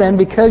 So then,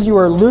 because you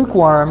are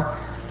lukewarm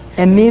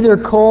and neither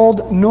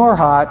cold nor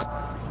hot,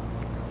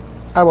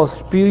 I will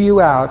spew you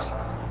out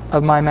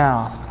of my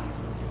mouth.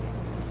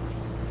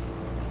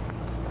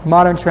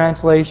 Modern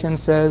translation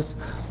says,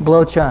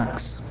 blow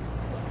chunks.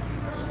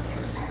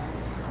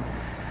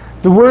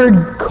 The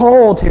word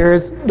cold here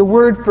is the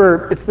word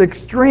for, it's the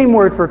extreme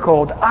word for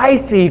cold.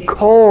 Icy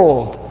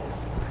cold.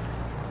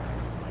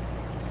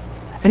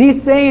 And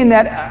He's saying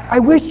that, I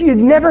wish you'd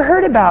never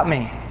heard about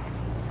me.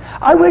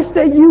 I wish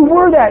that you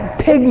were that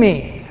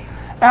pygmy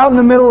out in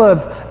the middle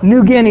of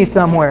New Guinea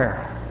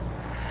somewhere.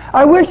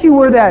 I wish you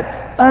were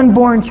that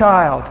unborn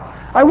child.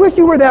 I wish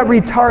you were that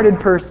retarded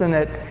person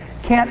that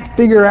can't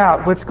figure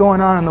out what's going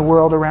on in the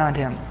world around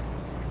him.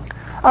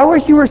 I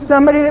wish you were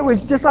somebody that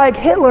was just like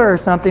Hitler or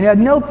something, had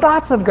no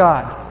thoughts of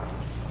God.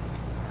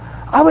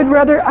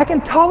 I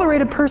can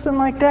tolerate a person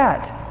like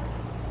that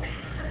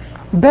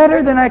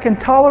better than I can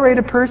tolerate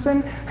a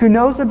person who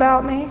knows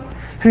about me,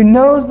 who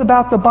knows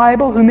about the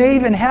Bible, who may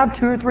even have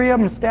 2 or 3 of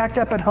them stacked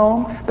up at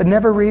home but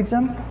never reads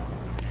them,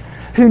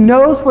 who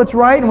knows what's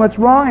right and what's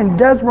wrong and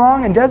does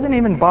wrong and doesn't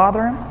even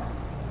bother him.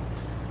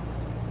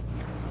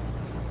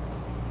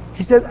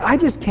 He says, I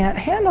just can't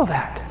handle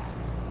that.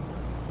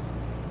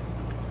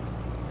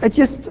 I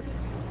just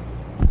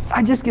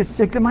get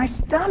sick to my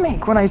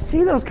stomach when I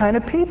see those kind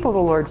of people, the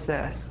Lord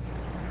says.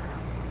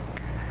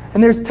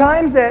 And there's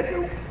times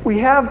that we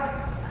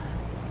have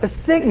a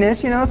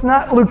sickness, it's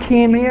not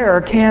leukemia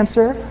or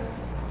cancer.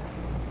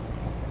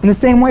 In the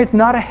same way, it's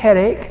not a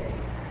headache.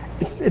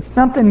 It's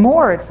something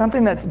more. It's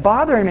something that's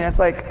bothering me. It's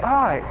like,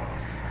 I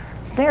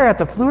think I got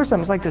the flu or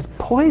something. It's like this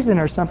poison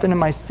or something in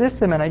my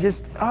system, and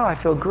I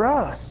feel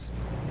gross.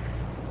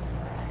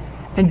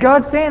 And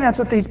God's saying that's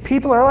what these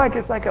people are like.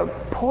 It's like a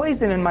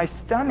poison in my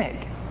stomach.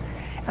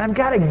 And I've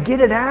got to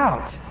get it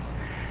out.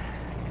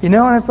 And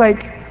it's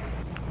like,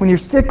 when you're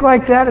sick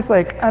like that, it's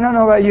like, I don't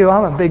know about you,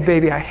 I'm a big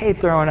baby. I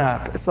hate throwing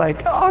up. It's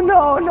like, oh,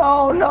 no.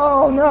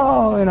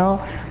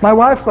 My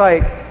wife's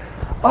like,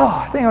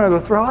 I think I'm going to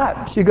go throw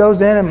up. She goes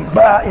in and,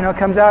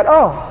 comes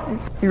out,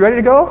 you ready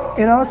to go?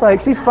 It's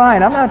like, she's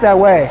fine. I'm not that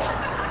way.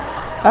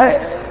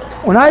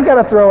 When I got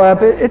to throw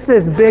up, it's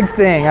this big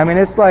thing. I mean,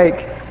 it's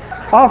like,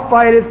 I'll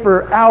fight it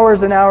for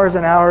hours and hours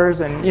and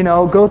hours and,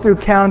 go through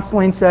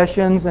counseling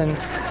sessions and,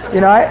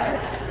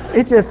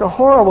 it's just a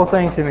horrible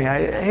thing to me.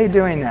 I hate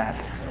doing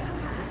that.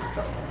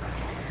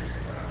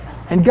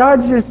 And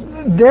God's just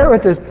there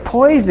with this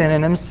poison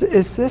in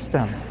His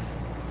system.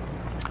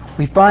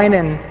 We find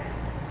in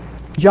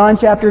John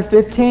chapter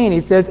 15,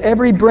 He says,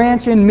 every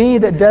branch in me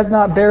that does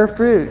not bear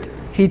fruit,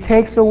 He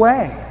takes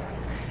away.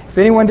 If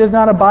anyone does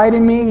not abide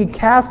in me, He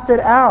casts it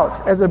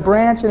out as a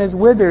branch and is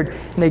withered,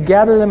 and they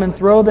gather them and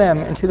throw them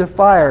into the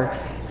fire,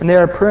 and they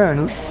are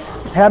pruned.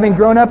 Having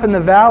grown up in the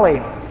valley,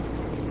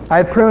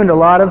 I've pruned a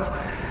lot of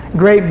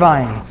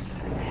grapevines.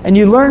 And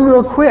you learn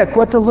real quick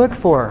what to look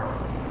for.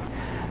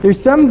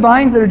 There's some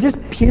vines that are just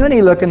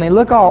puny looking. They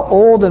look all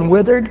old and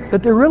withered,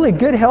 but they're really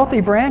good,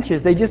 healthy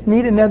branches. They just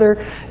need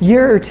another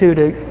year or two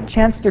to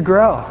chance to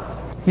grow.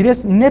 You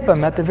just nip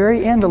them at the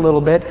very end a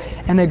little bit,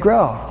 and they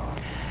grow.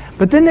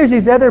 But then there's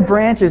these other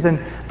branches, and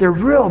they're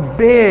real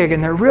big,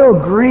 and they're real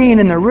green,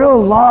 and they're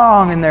real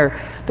long, and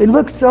they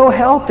look so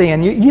healthy.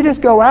 And you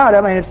just go out.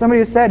 I mean, if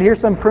somebody said, here's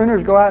some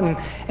pruners, go out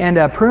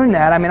and prune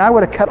that, I mean, I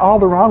would have cut all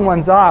the wrong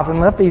ones off and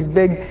left these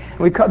big,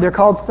 they're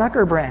called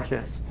sucker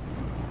branches.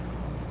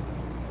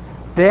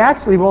 They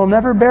actually will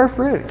never bear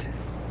fruit.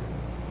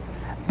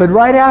 But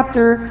right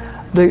after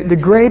the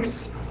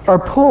grapes are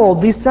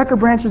pulled, these sucker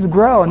branches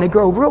grow, and they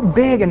grow real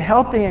big and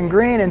healthy and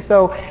green. And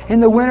so in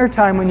the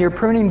wintertime, when you're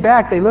pruning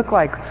back, they look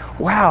like,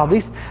 wow,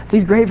 these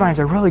grapevines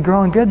are really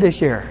growing good this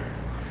year.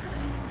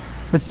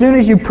 But as soon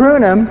as you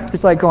prune them,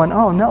 it's like going,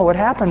 oh no, what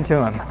happened to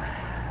them?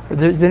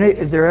 Is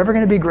there ever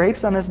going to be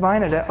grapes on this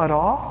vine at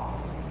all?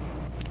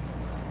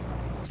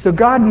 So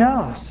God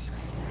knows.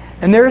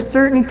 And there are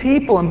certain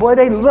people, and boy,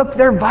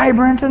 they're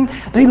vibrant, and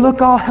they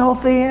look all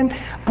healthy, and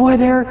boy,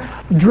 they're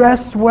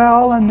dressed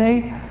well, and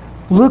they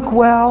look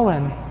well,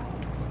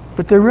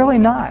 but they're really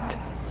not.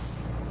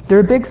 They're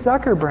a big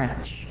sucker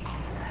branch.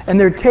 And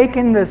they're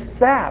taking the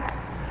sap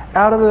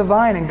out of the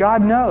vine, and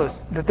God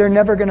knows that they're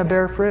never going to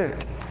bear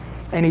fruit.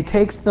 And He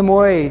takes them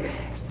away,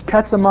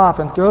 cuts them off,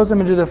 and throws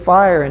them into the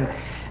fire. And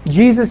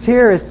Jesus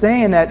here is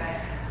saying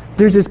that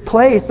there's this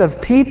place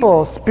of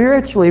people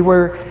spiritually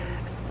where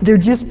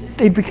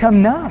they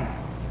become numb.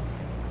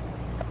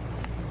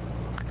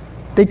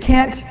 They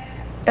can't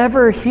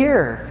ever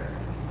hear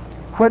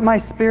what my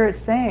Spirit's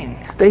saying.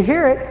 They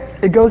hear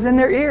it. It goes in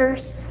their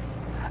ears.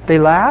 They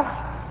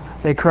laugh.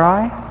 They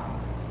cry.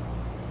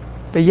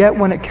 But yet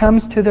when it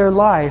comes to their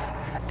life,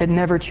 it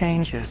never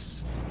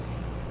changes.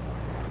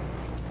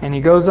 And He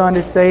goes on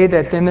to say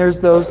that then there's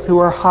those who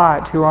are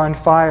hot, who are on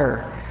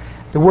fire.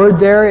 The word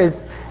there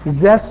is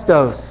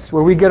zestos,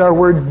 where we get our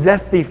word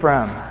zesty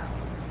from.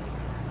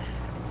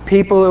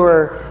 People who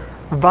are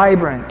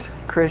vibrant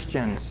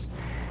Christians.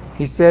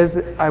 He says,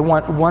 I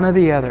want one or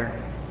the other.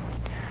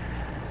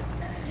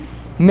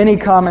 Many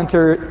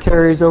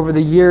commentaries over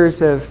the years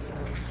have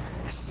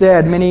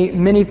said,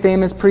 many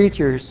famous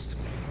preachers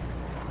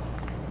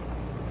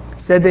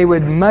said they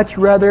would much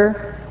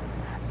rather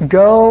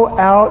go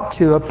out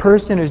to a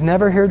person who's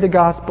never heard the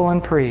gospel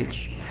and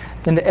preach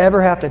than to ever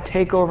have to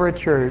take over a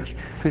church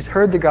who's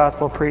heard the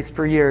gospel preached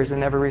for years and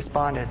never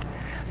responded.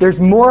 There's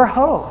more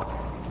hope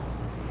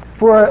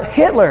for a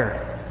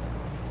Hitler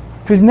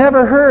who's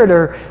never heard,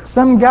 or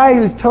some guy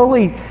who's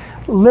totally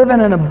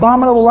living an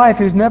abominable life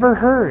who's never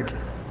heard,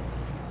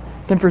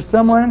 than for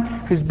someone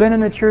who's been in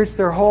the church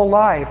their whole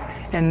life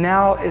and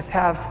now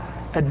have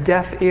a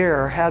deaf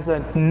ear or has a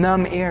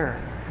numb ear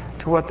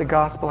to what the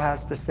gospel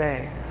has to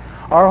say.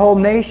 Our whole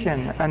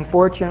nation,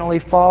 unfortunately,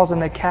 falls in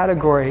the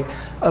category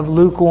of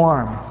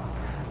lukewarm,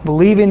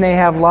 believing they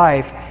have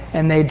life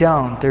and they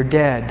don't. They're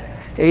dead.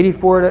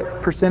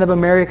 84% of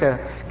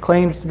America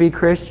claims to be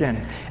Christian,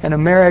 and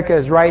America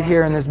is right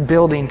here in this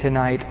building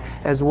tonight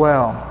as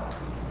well.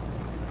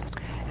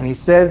 And he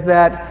says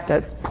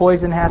that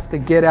poison has to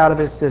get out of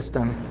his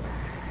system.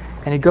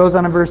 And he goes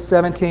on in verse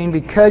 17,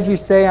 because you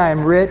say I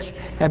am rich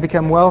and have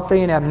become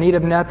wealthy and have need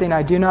of nothing,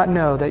 I do not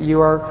know that you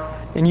are,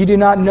 and you do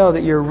not know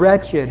that you're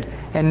wretched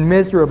and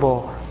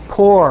miserable,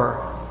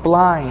 poor,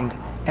 blind,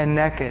 and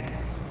naked.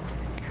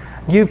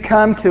 You've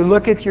come to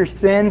look at your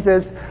sins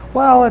as,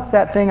 well, it's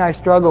that thing I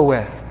struggle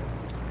with.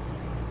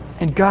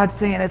 And God's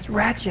saying it's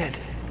wretched.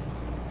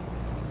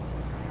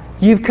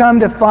 You've come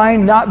to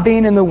find not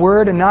being in the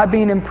Word and not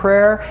being in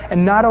prayer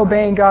and not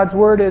obeying God's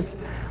Word as,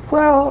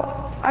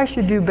 well, I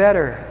should do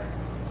better.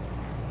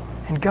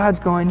 And God's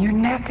going, you're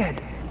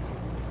naked.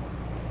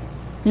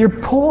 You're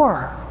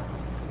poor.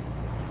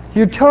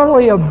 You're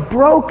totally a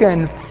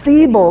broken,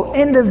 feeble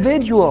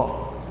individual.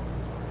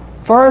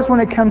 As far as when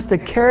it comes to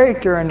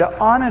character and to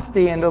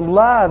honesty and to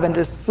love and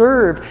to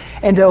serve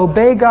and to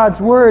obey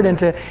God's Word and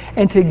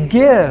to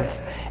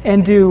give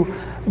and to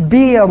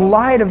be a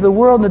light of the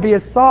world and to be a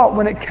salt,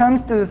 when it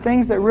comes to the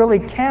things that really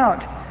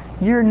count,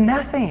 you're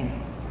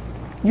nothing.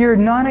 You're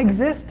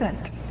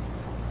non-existent.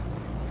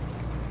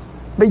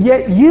 But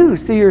yet you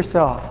see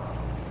yourself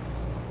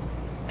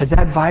as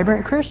that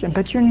vibrant Christian,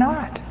 but you're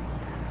not.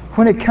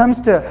 When it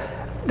comes to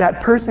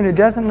that person who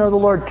doesn't know the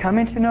Lord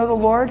coming to know the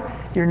Lord,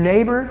 your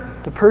neighbor,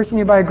 the person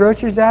you buy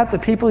groceries at, the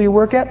people you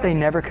work at, they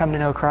never come to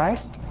know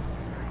Christ.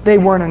 They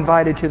weren't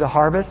invited to the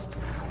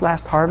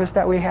last harvest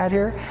that we had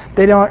here.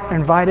 They don't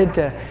invited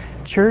to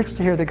church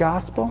to hear the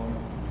gospel.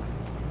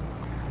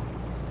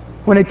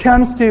 When it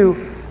comes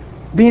to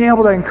being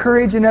able to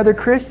encourage another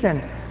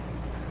Christian,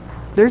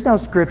 there's no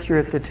scripture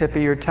at the tip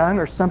of your tongue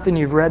or something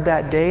you've read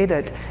that day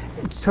that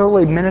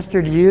totally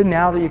ministered to you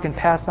now that you can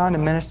pass on to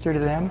minister to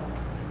them.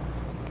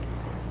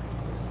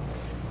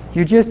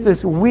 You're just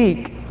this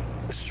weak,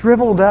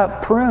 shriveled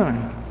up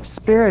prune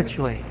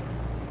spiritually.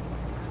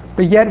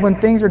 But yet when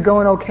things are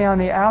going okay on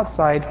the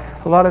outside,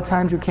 a lot of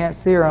times we can't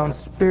see our own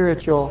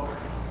spiritual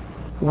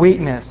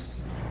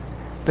weakness.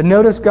 But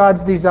notice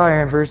God's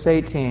desire in verse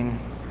 18.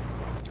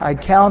 I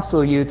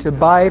counsel you to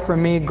buy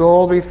from me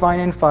gold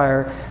refined in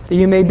fire, that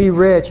you may be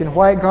rich, and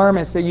white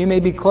garments, that you may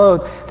be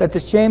clothed, that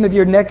the shame of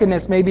your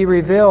nakedness may be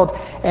revealed,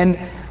 and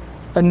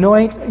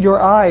anoint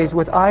your eyes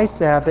with eye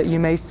salve, that you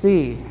may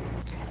see.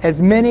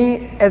 As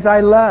many as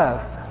I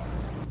love,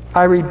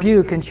 I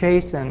rebuke and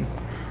chasten.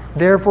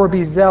 Therefore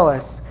be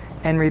zealous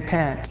and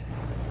repent.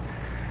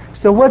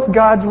 So what's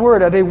God's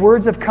word? Are they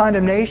words of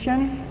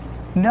condemnation?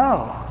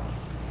 No.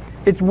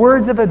 It's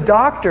words of a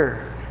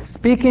doctor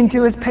speaking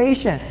to his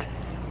patient.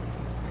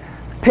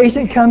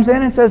 Patient comes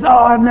in and says, oh,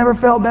 I've never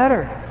felt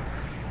better.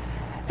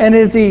 And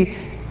as he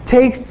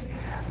takes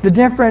the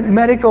different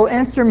medical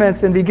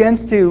instruments and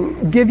begins to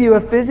give you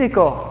a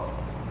physical,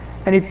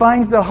 and he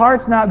finds the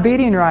heart's not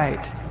beating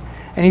right,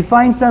 and he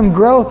finds some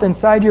growth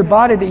inside your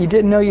body that you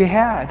didn't know you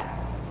had,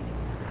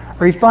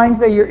 or he finds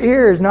that your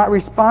ear is not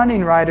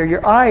responding right, or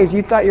your eyes,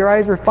 you thought your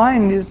eyes were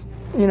fine,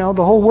 the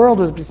whole world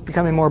was just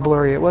becoming more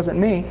blurry. It wasn't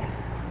me.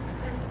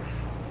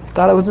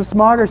 Thought it was a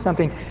smog or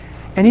something.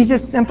 And he's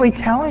just simply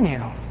telling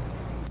you,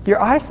 your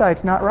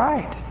eyesight's not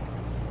right.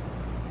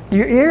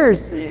 Your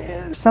ears,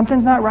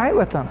 something's not right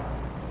with them.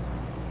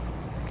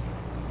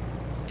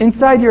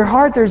 Inside your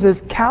heart there's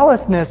this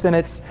callousness, and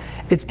it's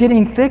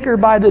getting thicker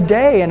by the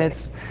day, and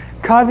it's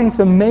causing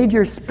some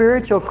major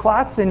spiritual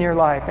clots in your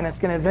life, and it's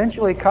going to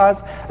eventually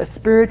cause a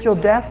spiritual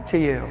death to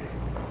you.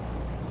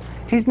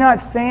 He's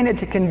not saying it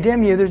to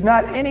condemn you. There's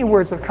not any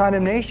words of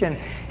condemnation.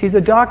 He's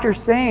a doctor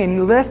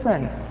saying,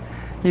 listen,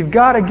 you've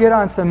got to get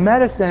on some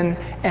medicine,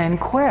 and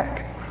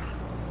quick.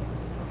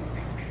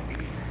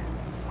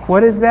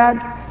 What is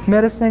that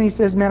medicine? He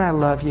says, man, I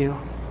love you.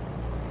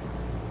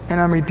 And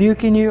I'm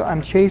rebuking you.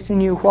 I'm chasing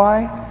you.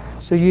 Why?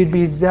 So you'd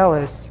be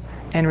zealous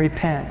and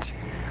repent.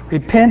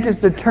 Repent is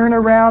to turn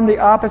around the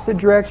opposite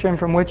direction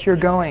from which you're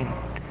going.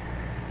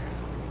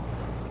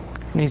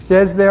 And he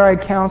says there, I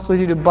counsel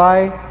you to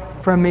buy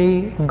from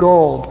me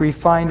gold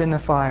refined in the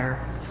fire,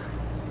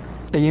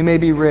 that you may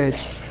be rich.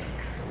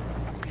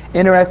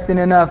 Interesting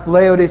enough,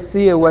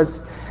 Laodicea was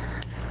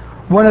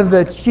one of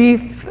the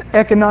chief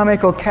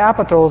economical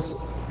capitals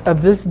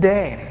of this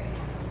day.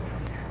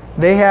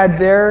 They had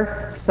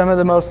there some of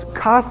the most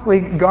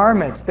costly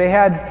garments. They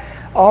had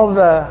all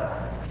the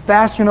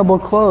fashionable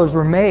clothes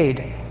were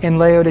made in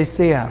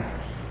Laodicea.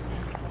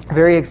 A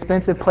very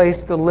expensive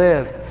place to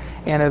live,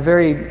 and a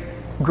very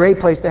great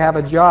place to have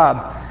a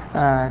job,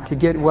 to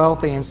get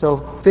wealthy. And so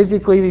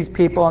physically these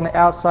people on the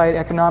outside,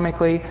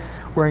 economically,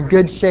 were in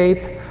good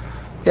shape,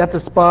 at the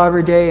spa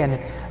every day, and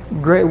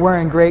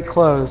wearing great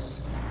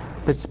clothes.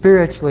 But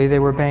spiritually they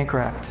were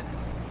bankrupt.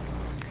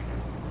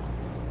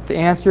 The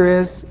answer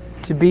is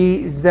to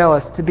be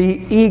zealous, to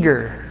be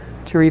eager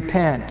to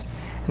repent.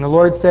 And the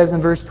Lord says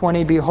in verse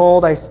 20,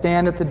 behold, I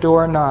stand at the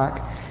door and knock.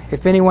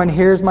 If anyone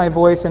hears my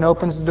voice and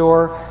opens the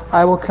door,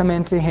 I will come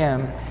into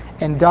him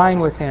and dine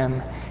with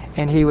him,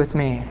 and he with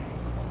me.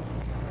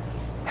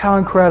 How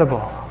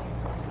incredible.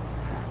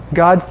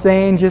 God's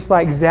saying, just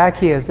like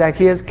Zacchaeus,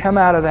 Zacchaeus, come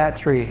out of that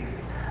tree.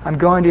 I'm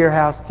going to your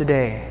house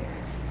today.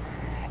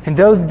 In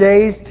those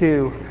days,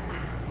 too,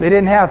 they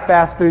didn't have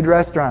fast food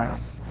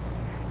restaurants.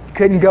 You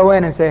couldn't go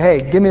in and say,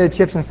 hey, give me the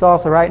chips and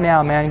salsa right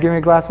now, man. Give me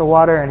a glass of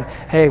water, and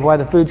hey, while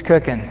the food's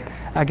cooking,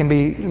 I can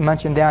be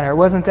munching down here. It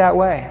wasn't that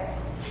way.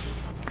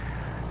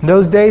 In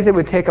those days, it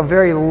would take a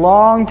very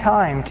long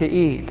time to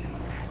eat.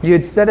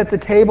 You'd sit at the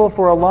table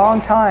for a long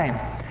time.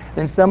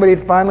 Then somebody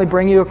would finally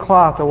bring you a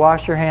cloth to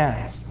wash your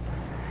hands.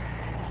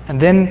 And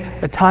then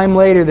a time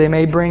later, they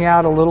may bring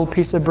out a little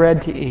piece of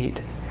bread to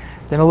eat.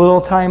 Then a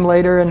little time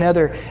later,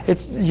 another.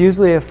 It's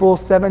usually a full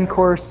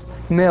 7-course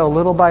meal.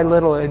 Little by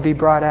little, it would be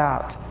brought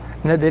out.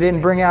 They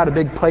didn't bring out a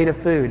big plate of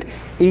food.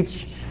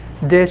 Each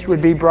dish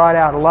would be brought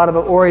out. A lot of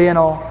the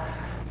Oriental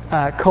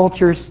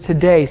cultures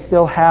today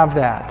still have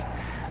that.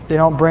 They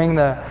don't bring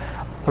the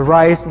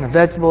rice and the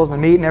vegetables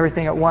and the meat and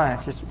everything at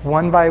once. Just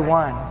one by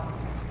one.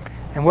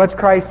 And what's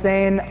Christ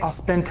saying? I'll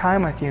spend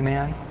time with you,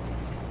 man.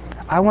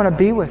 I want to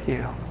be with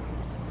you.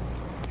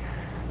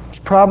 There's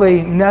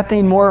probably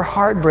nothing more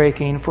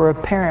heartbreaking for a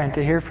parent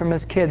to hear from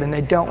his kid than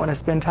they don't want to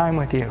spend time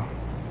with you.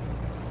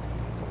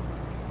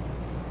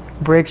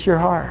 Breaks your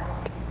heart.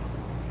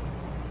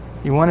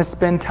 You want to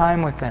spend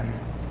time with them.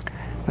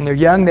 When they're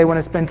young, they want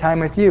to spend time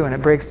with you, and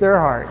it breaks their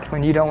heart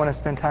when you don't want to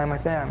spend time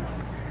with them.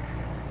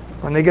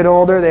 When they get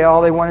older,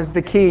 all they want is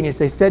the key, and you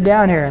say, sit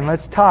down here and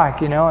let's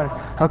talk, and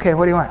okay,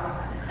 what do you want?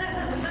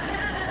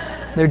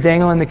 They're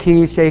dangling the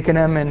keys, shaking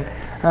them, and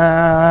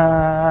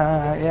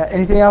yeah,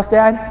 anything else,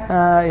 Dad?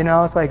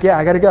 It's like, yeah,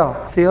 I got to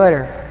go. See you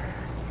later.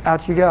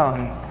 Out you go.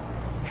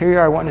 And here you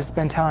are wanting to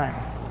spend time.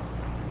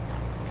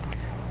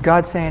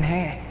 God's saying,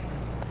 hey,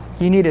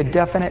 you need a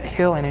definite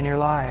healing in your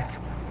life.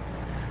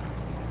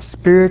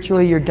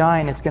 Spiritually, you're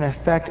dying. It's going to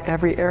affect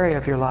every area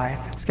of your life.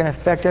 It's going to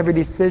affect every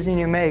decision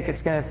you make.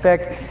 It's going to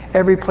affect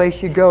every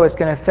place you go. It's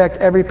going to affect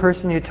every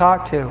person you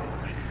talk to.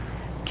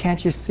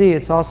 Can't you see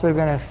it's also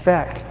going to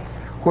affect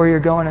where you're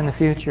going in the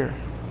future?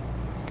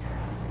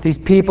 These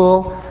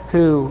people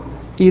who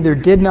either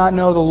did not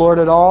know the Lord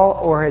at all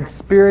or had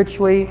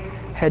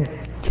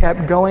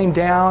kept going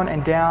down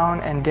and down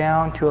and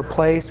down to a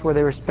place where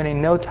they were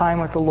spending no time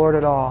with the Lord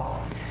at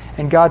all.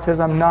 And God says,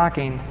 I'm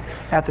knocking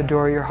at the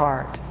door of your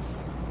heart.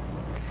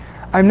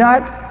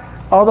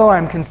 Although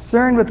I'm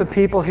concerned with the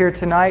people here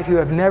tonight who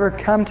have never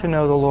come to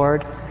know the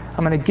Lord,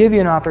 I'm going to give you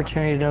an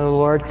opportunity to know the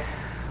Lord.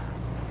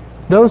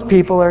 Those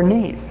people are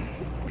neat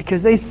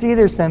because they see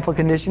their sinful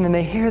condition and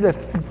they hear the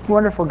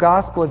wonderful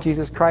gospel of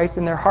Jesus Christ,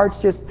 and their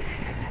hearts just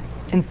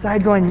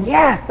inside going,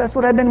 yes, that's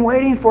what I've been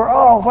waiting for.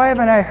 Oh, why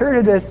haven't I heard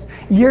of this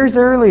years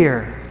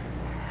earlier?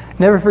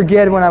 Never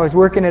forget when I was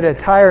working at a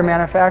tire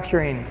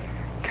manufacturing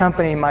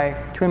company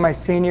between my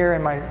senior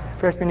and my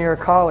freshman year of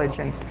college,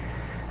 and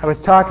I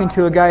was talking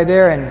to a guy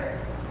there, and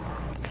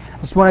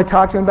I just want to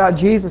talk to him about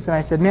Jesus, and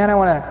I said, man, I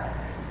want to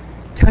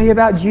tell you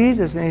about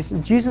Jesus. And he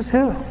said, Jesus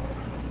who?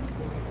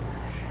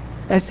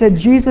 And I said,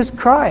 Jesus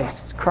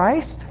Christ.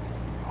 Christ?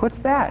 What's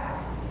that?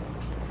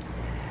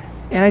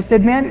 And I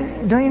said,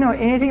 man, don't you know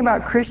anything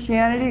about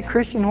Christianity?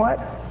 Christian what?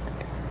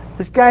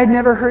 This guy had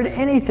never heard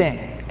anything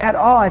at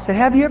all. I said,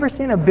 have you ever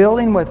seen a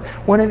building with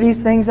one of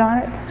these things on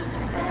it?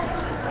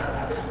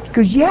 He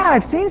goes, yeah,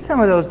 I've seen some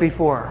of those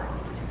before.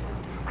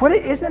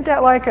 Isn't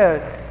that like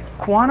a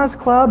Kiwanis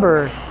Club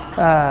or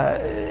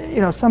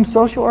some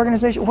social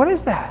organization? What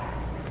is that?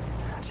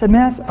 I said,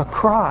 man, it's a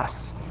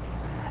cross.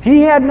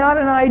 He had not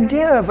an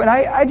idea of it. And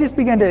I just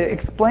began to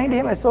explain to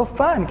him. It's so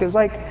fun because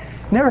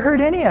never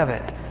heard any of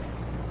it.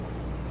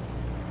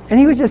 And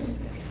he was just,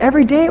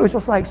 every day it was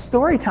just like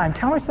story time.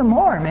 Tell me some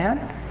more, man.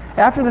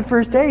 After the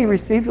first day, he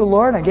received the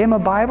Lord. I gave him a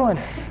Bible, and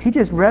he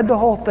just read the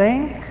whole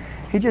thing.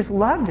 He just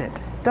loved it.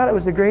 Thought it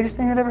was the greatest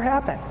thing that ever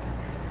happened.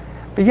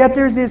 But yet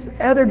there's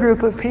this other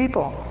group of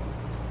people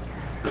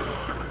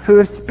who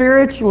have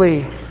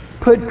spiritually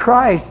put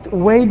Christ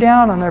way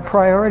down on their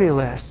priority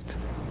list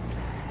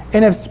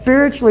and have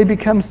spiritually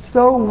become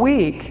so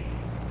weak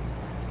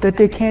that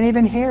they can't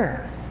even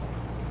hear.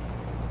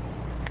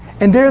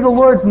 And there the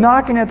Lord's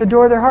knocking at the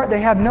door of their heart.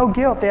 They have no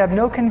guilt. They have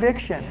no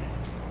conviction.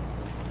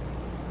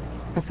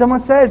 And someone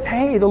says,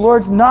 hey, the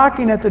Lord's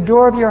knocking at the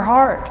door of your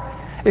heart.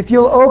 If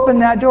you'll open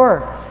that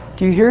door.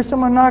 Do you hear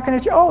someone knocking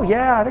at you? Oh,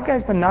 yeah, that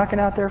guy's been knocking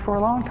out there for a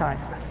long time.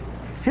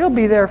 He'll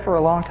be there for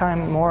a long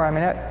time more. I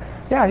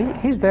mean,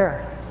 he's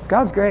there.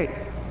 God's great.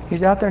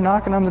 He's out there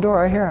knocking on the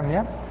door. I hear him.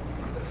 Yep.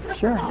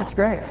 Sure, it's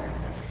great.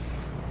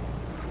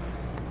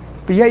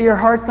 But yet your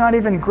heart's not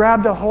even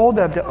grabbed a hold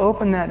of to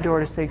open that door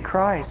to say,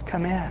 Christ,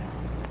 come in.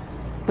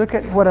 Look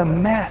at what a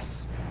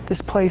mess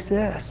this place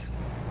is.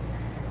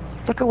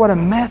 Look at what a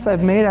mess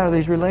I've made out of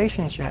these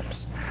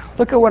relationships.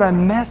 Look at what a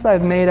mess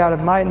I've made out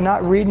of my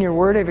not reading your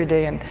word every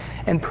day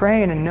and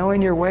praying and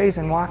knowing your ways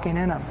and walking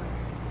in them.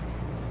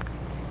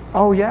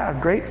 Oh yeah,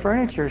 great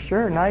furniture,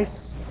 sure,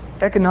 nice.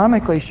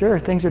 Economically, sure,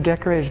 things are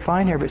decorated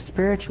fine here, but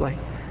spiritually,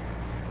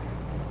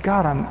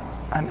 God,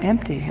 I'm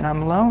empty and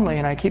I'm lonely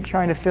and I keep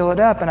trying to fill it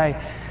up, and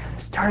I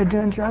started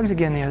doing drugs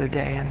again the other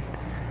day and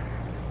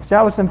was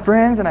out with some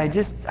friends, and I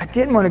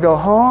didn't want to go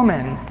home,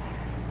 and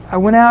I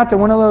went out to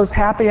one of those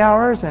happy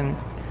hours, and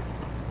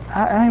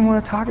I didn't even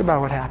want to talk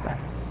about what happened.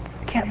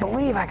 I can't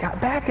believe I got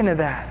back into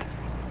that.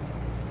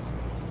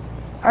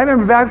 I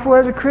remember back before I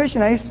was a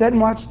Christian, I used to sit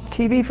and watch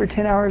TV for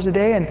 10 hours a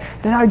day, and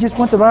then I just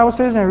went to Bible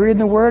studies and I read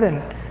the Word, and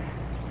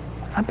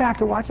I'm back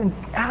to watching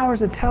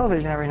hours of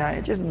television every night.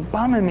 It's just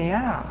bumming me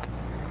out.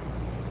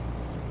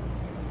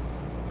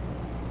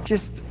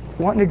 Just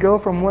wanting to go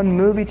from one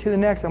movie to the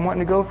next. I'm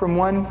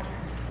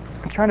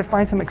trying to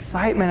find some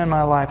excitement in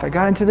my life. I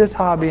got into this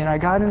hobby, and I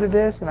got into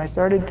this, and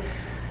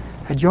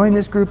I joined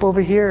this group over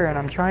here, and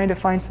I'm trying to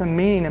find some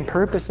meaning and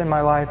purpose in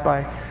my life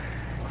by,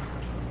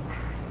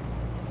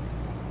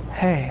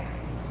 hey,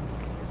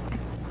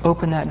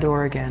 open that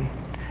door again.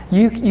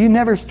 You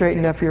never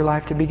straightened up your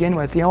life to begin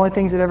with. The only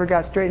things that ever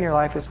got straight in your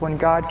life is when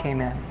God came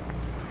in.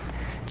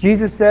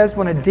 Jesus says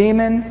when a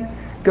demon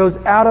goes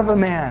out of a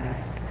man,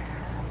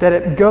 that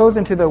it goes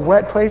into the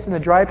wet place and the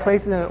dry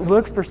places, and it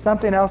looks for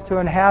something else to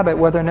inhabit,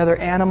 whether another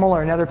animal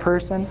or another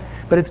person.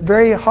 But it's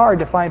very hard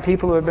to find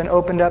people who have been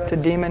opened up to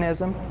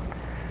demonism.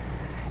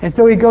 And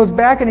so he goes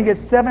back and he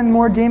gets 7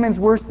 more demons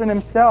worse than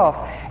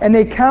himself. And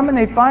they come and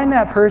they find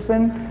that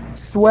person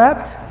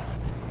swept,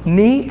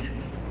 neat,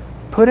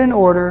 put in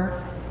order,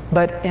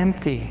 but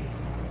empty.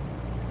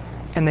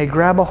 And they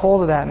grab a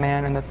hold of that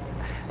man, and the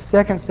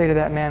second state of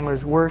that man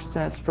was worse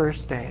than its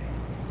first state.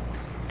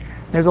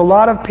 There's a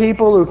lot of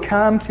people who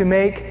come to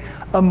make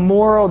a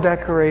moral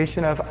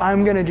declaration of,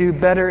 I'm going to do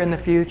better in the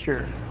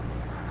future.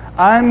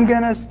 I'm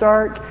going to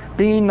start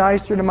being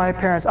nicer to my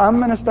parents. I'm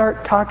going to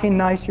start talking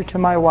nicer to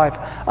my wife.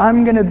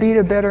 I'm going to be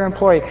a better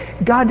employee.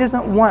 God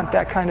doesn't want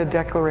that kind of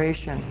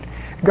declaration.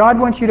 God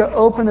wants you to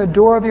open the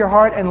door of your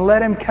heart and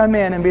let Him come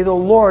in and be the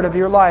Lord of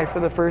your life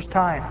for the first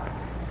time.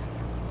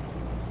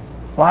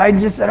 Well, I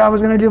just said I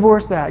was going to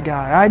divorce that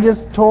guy. I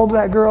just told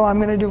that girl I'm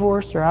going to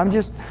divorce her. I'm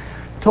just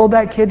told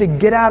that kid to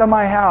get out of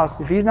my house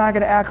if he's not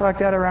going to act like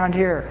that around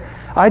here.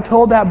 I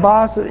told that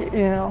boss,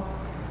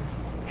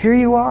 here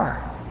you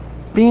are,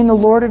 being the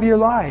Lord of your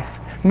life,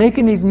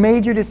 Making these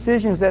major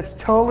decisions that's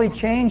totally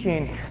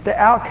changing the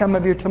outcome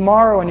of your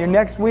tomorrow and your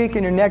next week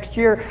and your next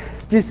year.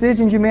 It's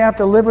decisions you may have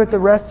to live with the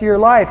rest of your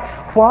life.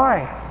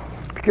 Why?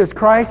 Because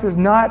Christ is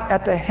not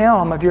at the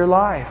helm of your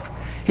life.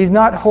 He's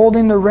not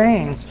holding the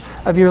reins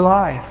of your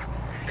life.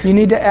 You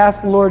need to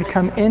ask the Lord to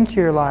come into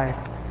your life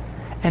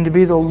and to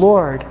be the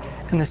Lord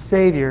and the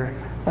Savior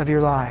of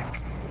your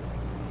life.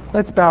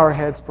 Let's bow our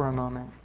heads for a moment.